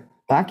answer.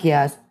 Fuck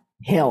yes,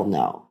 hell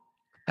no.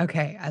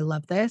 Okay, I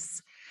love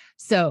this.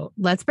 So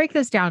let's break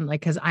this down,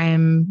 like, because I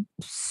am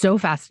so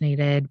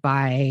fascinated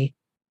by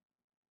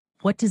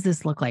what does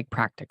this look like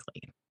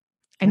practically?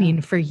 I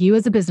mean, for you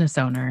as a business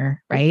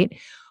owner, right?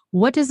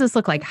 What does this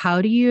look like?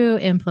 How do you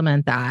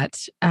implement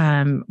that?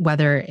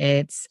 Whether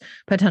it's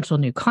potential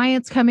new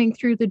clients coming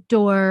through the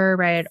door,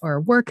 right?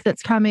 Or work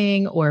that's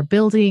coming, or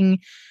building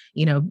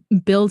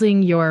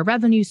your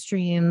revenue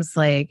streams,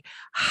 like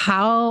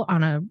how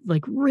on a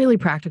like really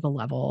practical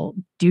level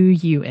do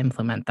you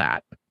implement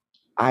that?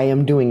 I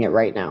am doing it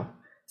right now.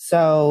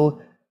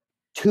 So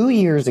 2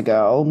 years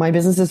ago, my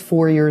business is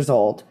 4 years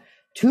old.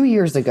 2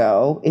 years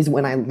ago is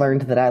when I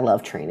learned that I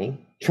love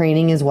training.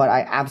 Training is what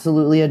I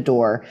absolutely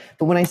adore.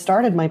 But when I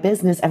started my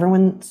business,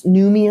 everyone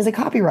knew me as a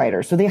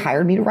copywriter. So they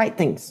hired me to write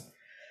things.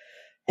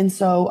 And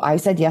so I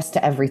said yes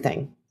to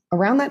everything.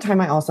 Around that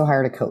time, I also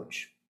hired a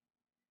coach.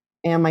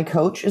 And my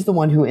coach is the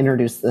one who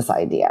introduced this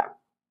idea.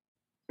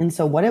 And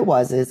so what it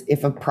was is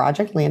if a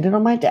project landed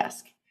on my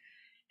desk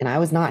and I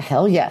was not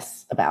hell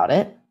yes about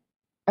it,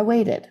 I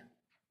waited.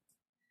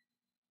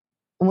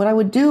 And what I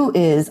would do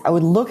is I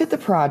would look at the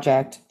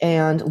project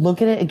and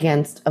look at it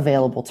against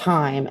available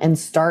time and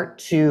start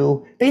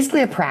to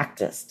basically I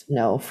practiced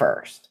no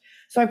first.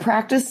 So I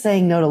practiced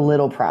saying no to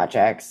little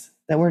projects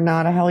that were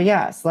not a hell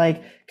yes.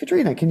 Like,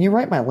 Katrina, can you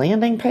write my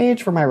landing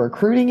page for my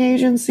recruiting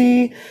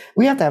agency?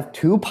 We have to have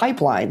 2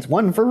 pipelines,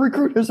 one for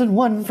recruiters and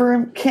one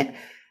for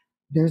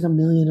there's a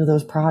million of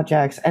those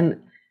projects. And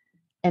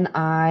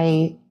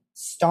I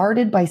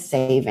started by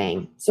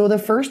saving. So the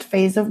first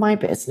phase of my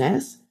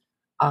business,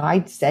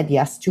 I said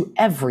yes to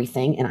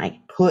everything and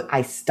I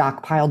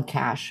stockpiled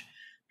cash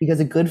because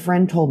a good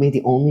friend told me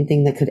the only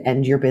thing that could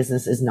end your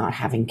business is not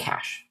having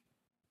cash.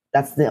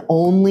 That's the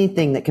only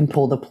thing that can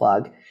pull the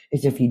plug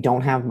is if you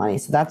don't have money.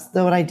 So that's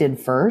what I did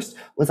first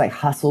was I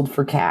hustled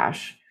for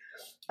cash.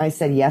 I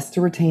said yes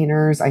to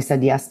retainers. I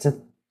said yes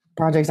to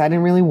projects I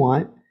didn't really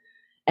want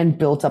and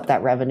built up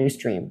that revenue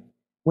stream.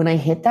 When I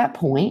hit that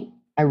point,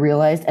 I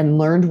realized and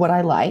learned what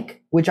I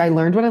like, which I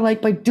learned what I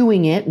like by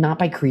doing it, not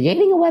by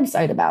creating a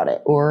website about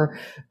it or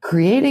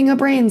creating a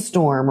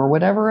brainstorm or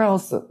whatever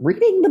else,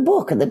 reading the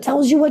book that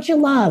tells you what you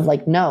love.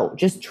 Like, no,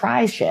 just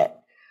try shit.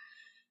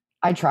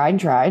 I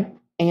tried.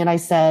 And I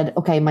said,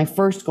 okay, my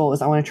first goal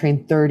is I want to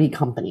train 30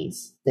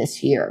 companies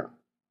this year.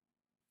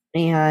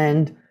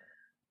 And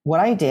what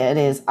I did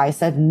is I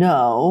said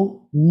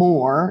no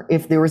more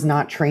if there was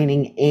not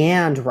training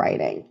and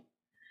writing.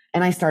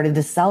 And I started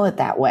to sell it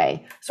that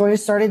way. So I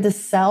just started to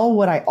sell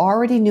what I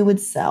already knew would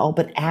sell,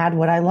 but add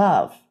what I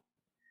love.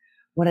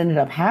 What ended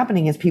up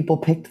happening is people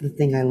picked the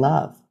thing I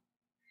love.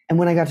 And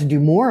when I got to do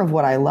more of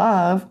what I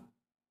love,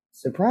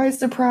 surprise,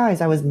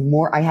 surprise,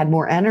 I had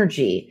more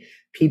energy.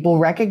 People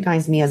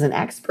recognized me as an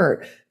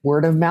expert.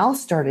 Word of mouth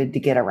started to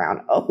get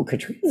around. Oh,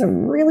 Katrina's a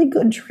really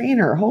good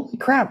trainer. Holy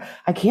crap.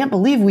 I can't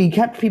believe we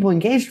kept people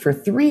engaged for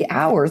 3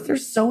 hours. They're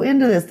so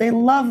into this. They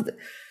love it.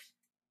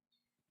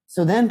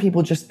 So then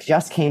people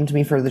just came to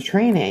me for the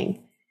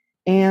training.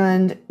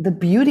 And the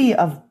beauty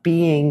of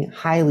being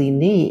highly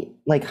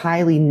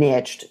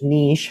niched,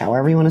 niche,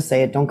 however you want to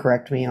say it, don't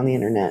correct me on the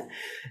internet,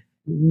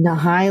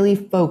 highly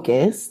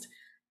focused,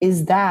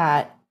 is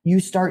that you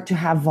start to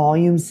have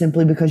volume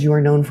simply because you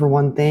are known for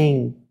one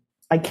thing.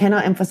 I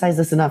cannot emphasize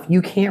this enough.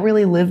 You can't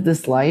really live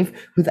this life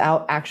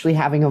without actually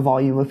having a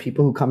volume of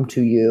people who come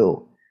to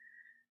you,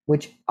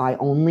 which I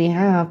only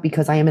have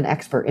because I am an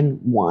expert in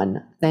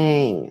one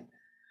thing.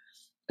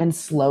 And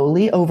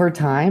slowly over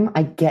time,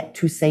 I get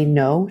to say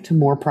no to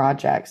more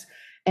projects.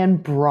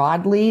 And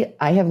broadly,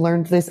 I have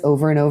learned this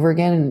over and over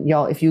again. And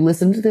y'all, if you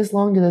listened to this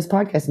long to this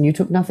podcast and you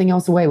took nothing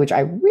else away, which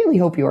I really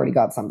hope you already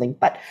got something,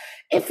 but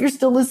if you're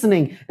still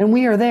listening and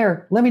we are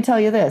there, let me tell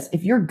you this.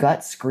 If your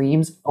gut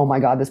screams, oh my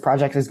God, this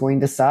project is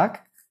going to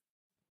suck,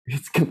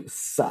 it's going to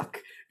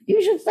suck.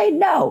 You should say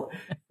no,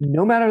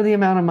 no matter the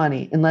amount of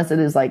money, unless it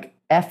is like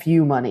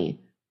FU money.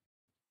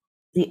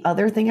 The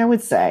other thing I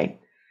would say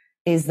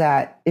is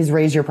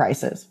raise your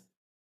prices.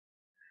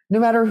 No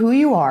matter who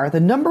you are,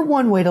 the number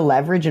one way to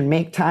leverage and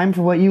make time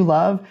for what you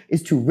love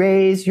is to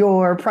raise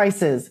your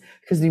prices,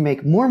 because you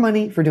make more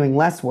money for doing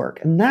less work.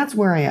 And that's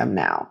where I am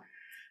now.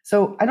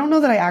 So I don't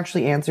know that I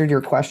actually answered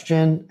your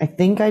question. I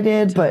think I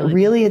did, but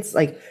really it's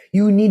like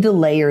you need to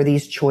layer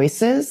these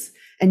choices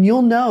and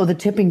you'll know the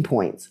tipping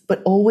points,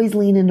 but always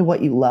lean into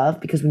what you love,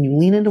 because when you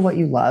lean into what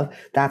you love,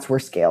 that's where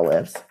scale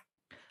lives.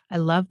 I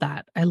love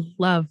that. I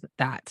love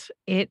that.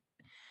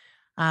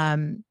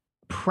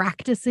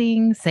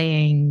 Practicing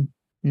saying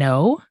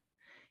no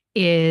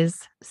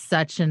is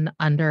such an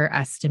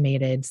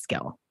underestimated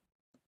skill.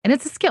 And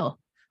it's a skill,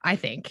 I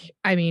think.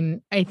 I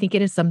mean, I think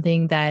it is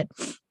something that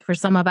for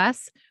some of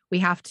us, we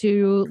have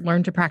to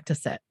learn to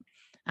practice it.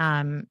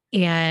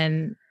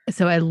 And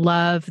so I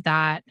love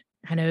that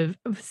kind of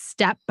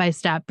step by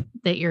step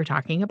that you're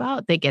talking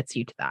about that gets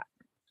you to that.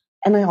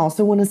 And I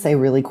also want to say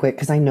really quick,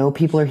 because I know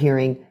people are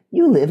hearing,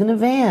 you live in a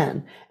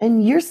van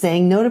and you're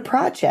saying no to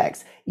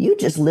projects. You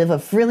just live a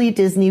frilly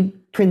Disney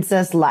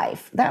princess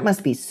life. That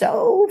must be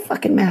so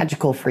fucking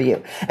magical for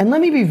you. And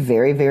let me be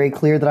very, very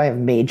clear that I have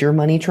major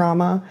money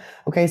trauma.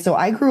 Okay. So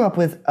I grew up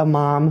with a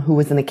mom who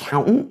was an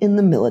accountant in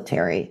the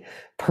military,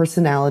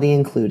 personality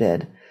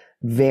included,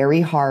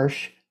 very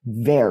harsh,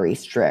 very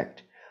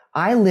strict.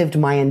 I lived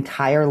my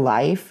entire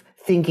life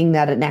thinking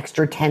that an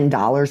extra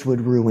 $10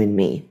 would ruin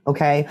me.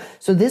 Okay.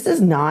 So this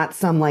is not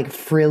some like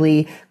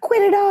frilly,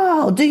 quit it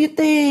all, do your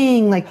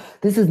thing. Like,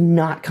 this is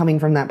not coming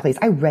from that place.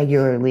 I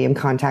regularly am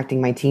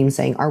contacting my team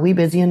saying, are we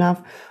busy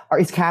enough?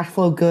 Is cash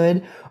flow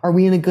good? Are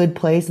we in a good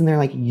place? And they're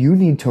like, you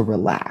need to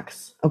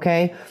relax.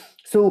 Okay.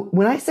 So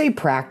when I say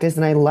practice,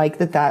 and I like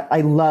that,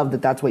 I love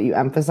that that's what you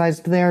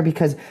emphasized there,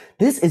 because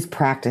this is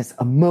practice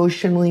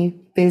emotionally,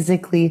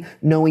 physically,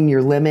 knowing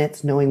your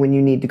limits, knowing when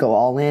you need to go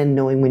all in,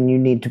 knowing when you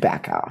need to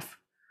back off.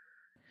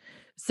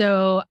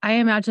 So I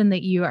imagine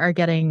that you are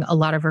getting a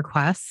lot of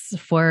requests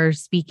for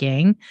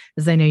speaking,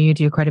 as I know you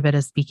do quite a bit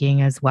of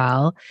speaking as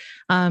well.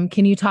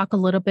 Can you talk a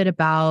little bit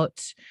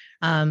about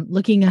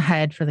looking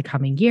ahead for the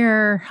coming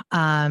year,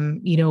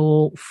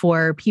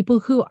 for people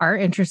who are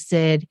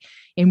interested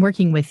in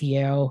working with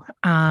you?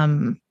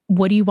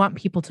 What do you want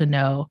people to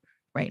know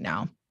right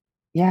now?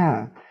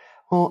 Yeah.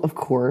 Well, of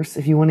course,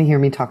 if you want to hear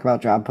me talk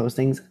about job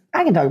postings,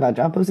 I can talk about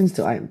job postings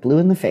till I am blue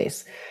in the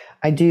face.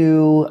 I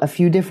do a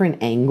few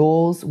different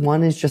angles.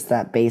 One is just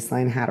that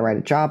baseline, how to write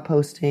a job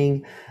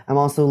posting. I'm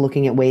also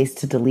looking at ways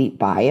to delete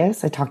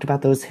bias. I talked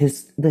about the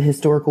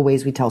historical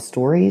ways we tell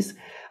stories.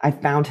 I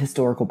found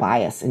historical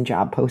bias in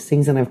job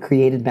postings, and I've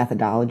created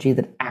methodology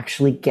that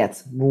actually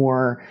gets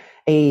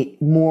a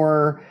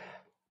more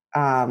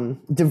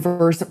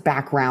diverse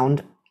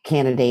background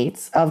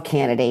candidates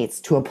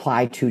to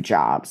apply to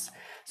jobs,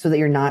 so that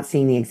you're not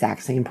seeing the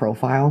exact same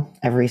profile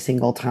every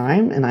single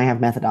time. And I have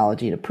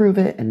methodology to prove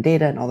it and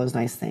data and all those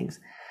nice things.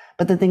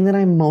 But the thing that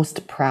I'm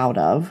most proud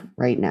of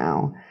right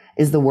now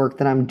is the work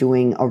that I'm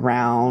doing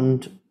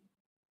around,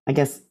 I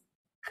guess,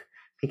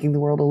 making the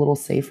world a little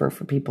safer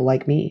for people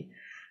like me.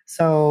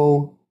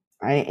 So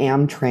I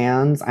am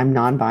trans, I'm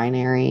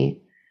non-binary,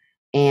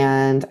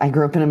 and I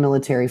grew up in a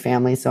military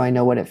family, so I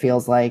know what it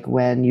feels like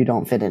when you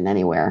don't fit in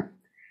anywhere.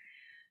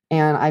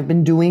 And I've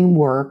been doing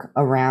work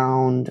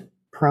around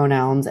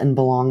pronouns and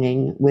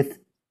belonging with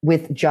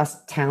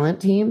just talent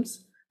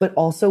teams, but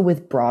also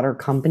with broader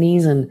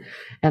companies. And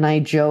I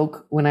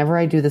joke whenever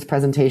I do this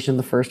presentation,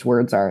 the first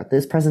words are,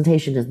 this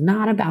presentation is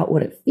not about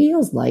what it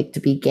feels like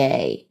to be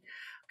gay.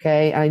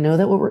 Okay. I know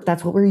that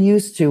that's what we're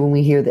used to when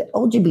we hear the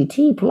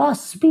LGBT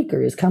plus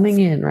speaker is coming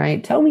in,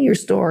 right? Tell me your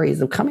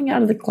stories of coming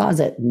out of the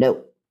closet.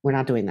 No, we're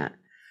not doing that.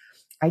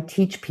 I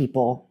teach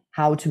people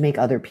how to make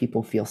other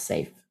people feel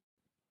safe.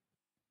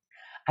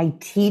 I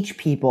teach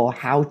people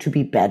how to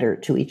be better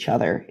to each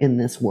other in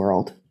this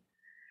world,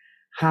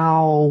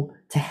 how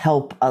to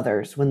help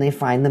others when they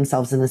find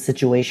themselves in a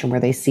situation where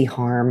they see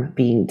harm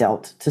being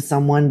dealt to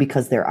someone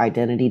because their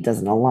identity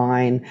doesn't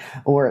align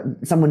or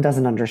someone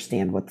doesn't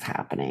understand what's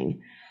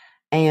happening.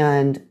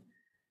 And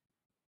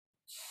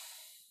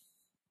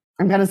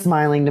I'm kind of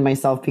smiling to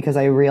myself because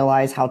I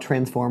realize how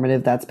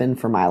transformative that's been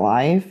for my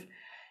life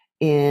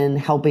in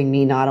helping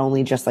me not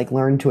only just like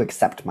learn to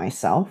accept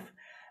myself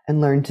and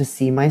learn to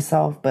see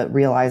myself, but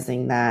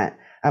realizing that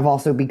I've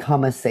also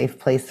become a safe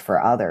place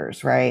for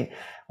others, right?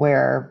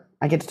 Where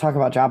I get to talk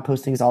about job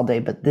postings all day,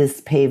 but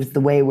this paves the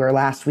way where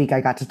last week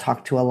I got to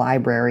talk to a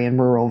library in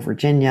rural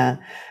Virginia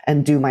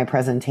and do my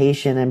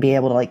presentation and be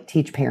able to like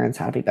teach parents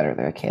how to be better with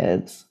their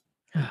kids.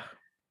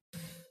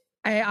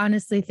 I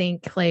honestly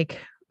think like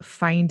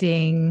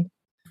finding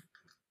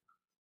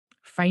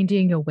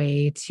a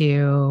way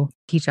to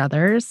teach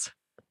others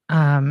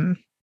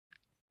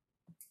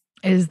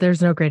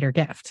there's no greater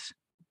gift.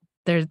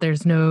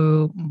 There's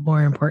no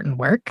more important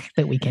work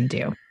that we can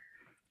do.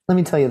 Let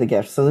me tell you the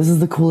gift. So this is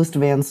the coolest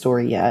van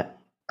story yet.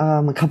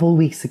 A couple of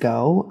weeks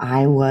ago,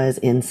 I was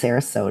in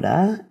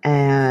Sarasota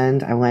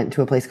and I went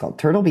to a place called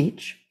Turtle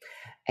Beach.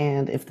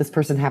 And if this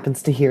person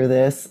happens to hear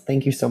this,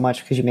 thank you so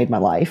much because you made my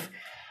life.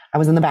 I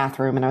was in the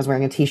bathroom and I was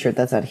wearing a t-shirt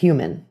that said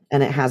human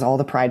and it has all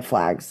the pride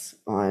flags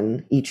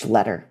on each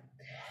letter.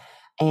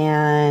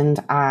 And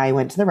I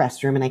went to the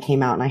restroom and I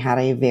came out and I had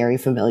a very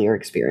familiar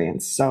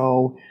experience.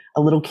 So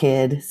a little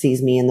kid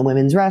sees me in the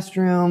women's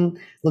restroom,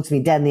 looks me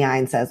dead in the eye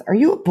and says, "Are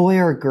you a boy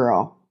or a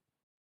girl?"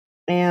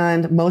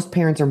 And most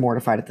parents are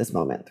mortified at this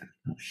moment.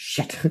 Oh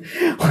shit,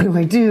 what do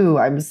I do?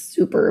 I'm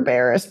super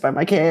embarrassed by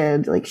my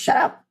kid. Like, shut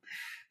up.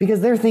 Because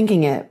they're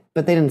thinking it,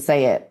 but they didn't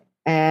say it.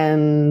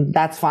 And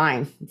that's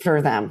fine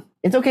for them.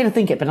 It's okay to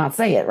think it, but not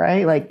say it,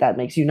 right? Like that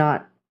makes you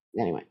not,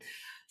 anyway.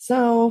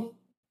 So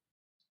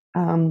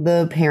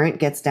the parent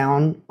gets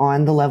down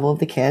on the level of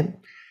the kid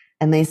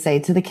and they say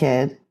to the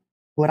kid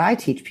what I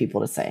teach people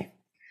to say.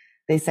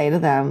 They say to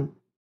them,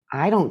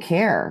 "I don't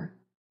care,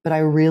 but I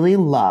really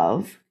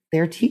love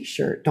their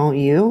t-shirt, don't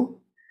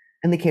you?"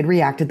 And the kid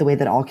reacted the way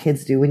that all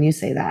kids do when you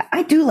say that.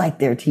 "I do like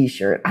their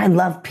t-shirt. I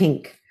love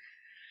pink."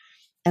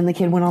 And the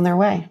kid went on their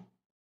way.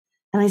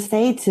 And I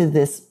say to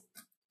this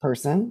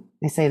person,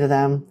 I say to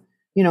them,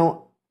 "You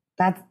know,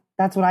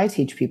 that's what I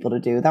teach people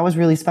to do. That was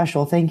really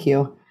special. Thank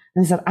you."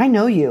 And they said, "I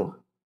know you."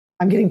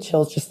 I'm getting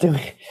chills just doing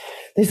it.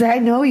 They say, "I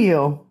know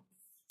you.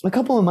 A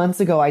couple of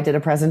months ago, I did a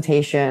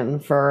presentation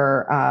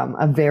for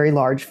a very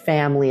large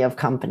family of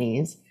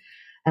companies.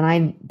 And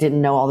I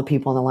didn't know all the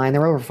people in the line.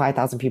 There were over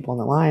 5,000 people in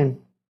the line.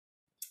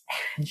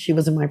 And she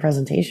was in my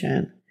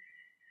presentation.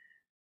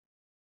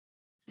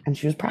 And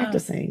she was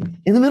practicing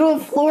in the middle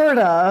of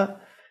Florida.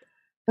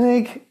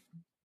 Like,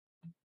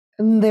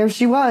 and there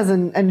she was.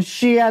 And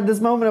she had this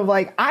moment of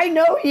like, "I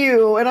know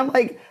you." And I'm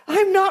like,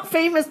 "I'm not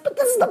famous, but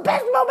this is the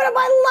best moment of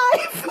my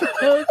life."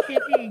 No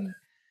kidding.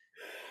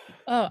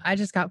 Oh, I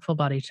just got full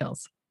body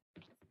chills.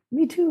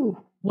 Me too.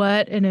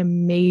 What an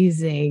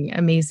amazing,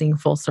 amazing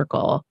full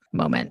circle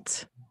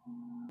moment.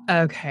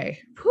 Okay.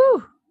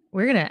 Whew.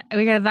 We gotta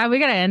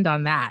end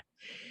on that.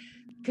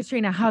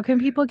 Katrina, how can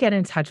people get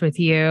in touch with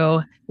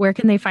you? Where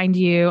can they find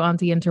you on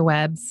the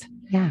interwebs?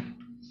 Yeah.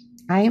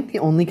 I am the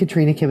only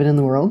Katrina Kibben in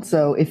the world.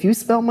 So if you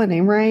spell my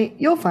name right,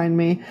 you'll find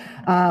me.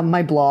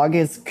 My blog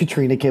is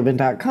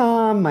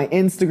katrinakibben.com. My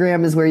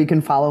Instagram is where you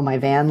can follow my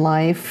van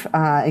life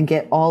and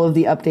get all of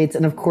the updates.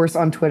 And of course,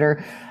 on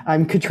Twitter,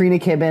 I'm Katrina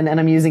Kibben and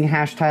I'm using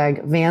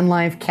hashtag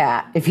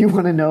 #VanLifeCat if you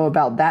want to know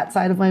about that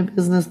side of my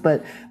business.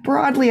 But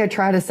broadly, I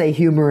try to say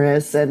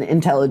humorous and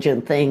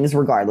intelligent things,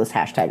 regardless,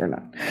 hashtag or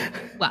not.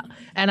 Well,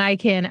 and I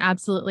can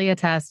absolutely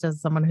attest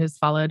as someone who's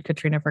followed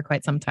Katrina for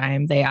quite some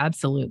time, they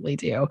absolutely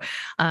do.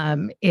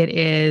 It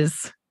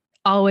is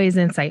always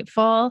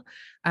insightful,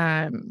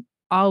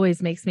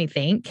 always makes me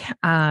think,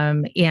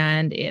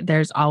 and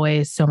there's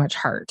always so much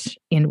heart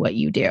in what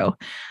you do.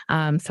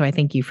 So I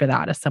thank you for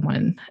that as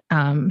someone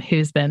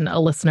who's been a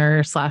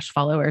listener /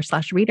 follower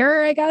 /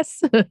 reader, I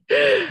guess,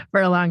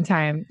 for a long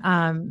time.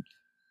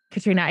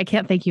 Katrina, I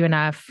can't thank you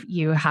enough.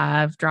 You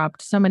have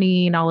dropped so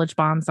many knowledge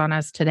bombs on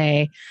us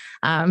today.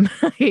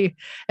 I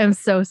am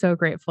so, so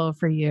grateful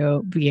for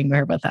you being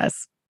here with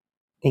us.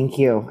 Thank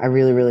you. I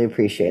really, really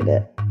appreciate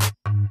it.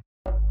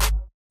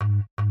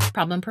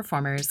 Problem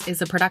Performers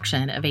is a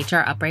production of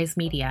HR Uprise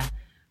Media,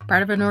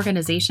 part of an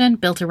organization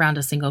built around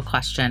a single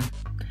question.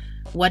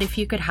 What if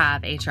you could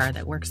have HR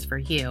that works for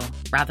you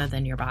rather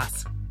than your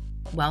boss?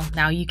 Well,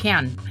 now you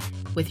can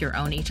with your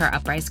own HR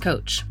Uprise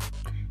coach.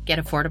 Get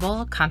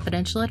affordable,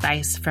 confidential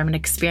advice from an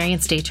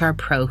experienced HR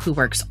pro who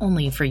works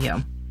only for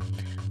you.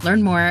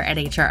 Learn more at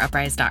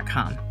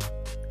hruprise.com.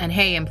 And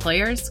hey,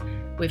 employers,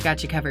 we've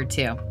got you covered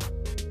too.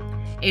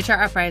 HR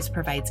Uprise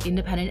provides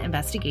independent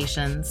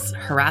investigations,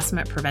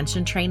 harassment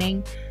prevention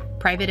training,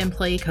 private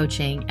employee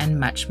coaching, and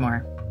much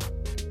more.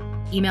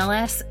 Email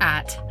us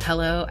at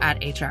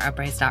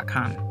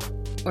hello@hruprise.com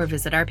or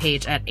visit our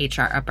page at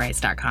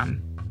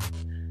hruprise.com.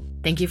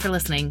 Thank you for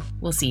listening.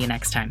 We'll see you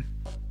next time.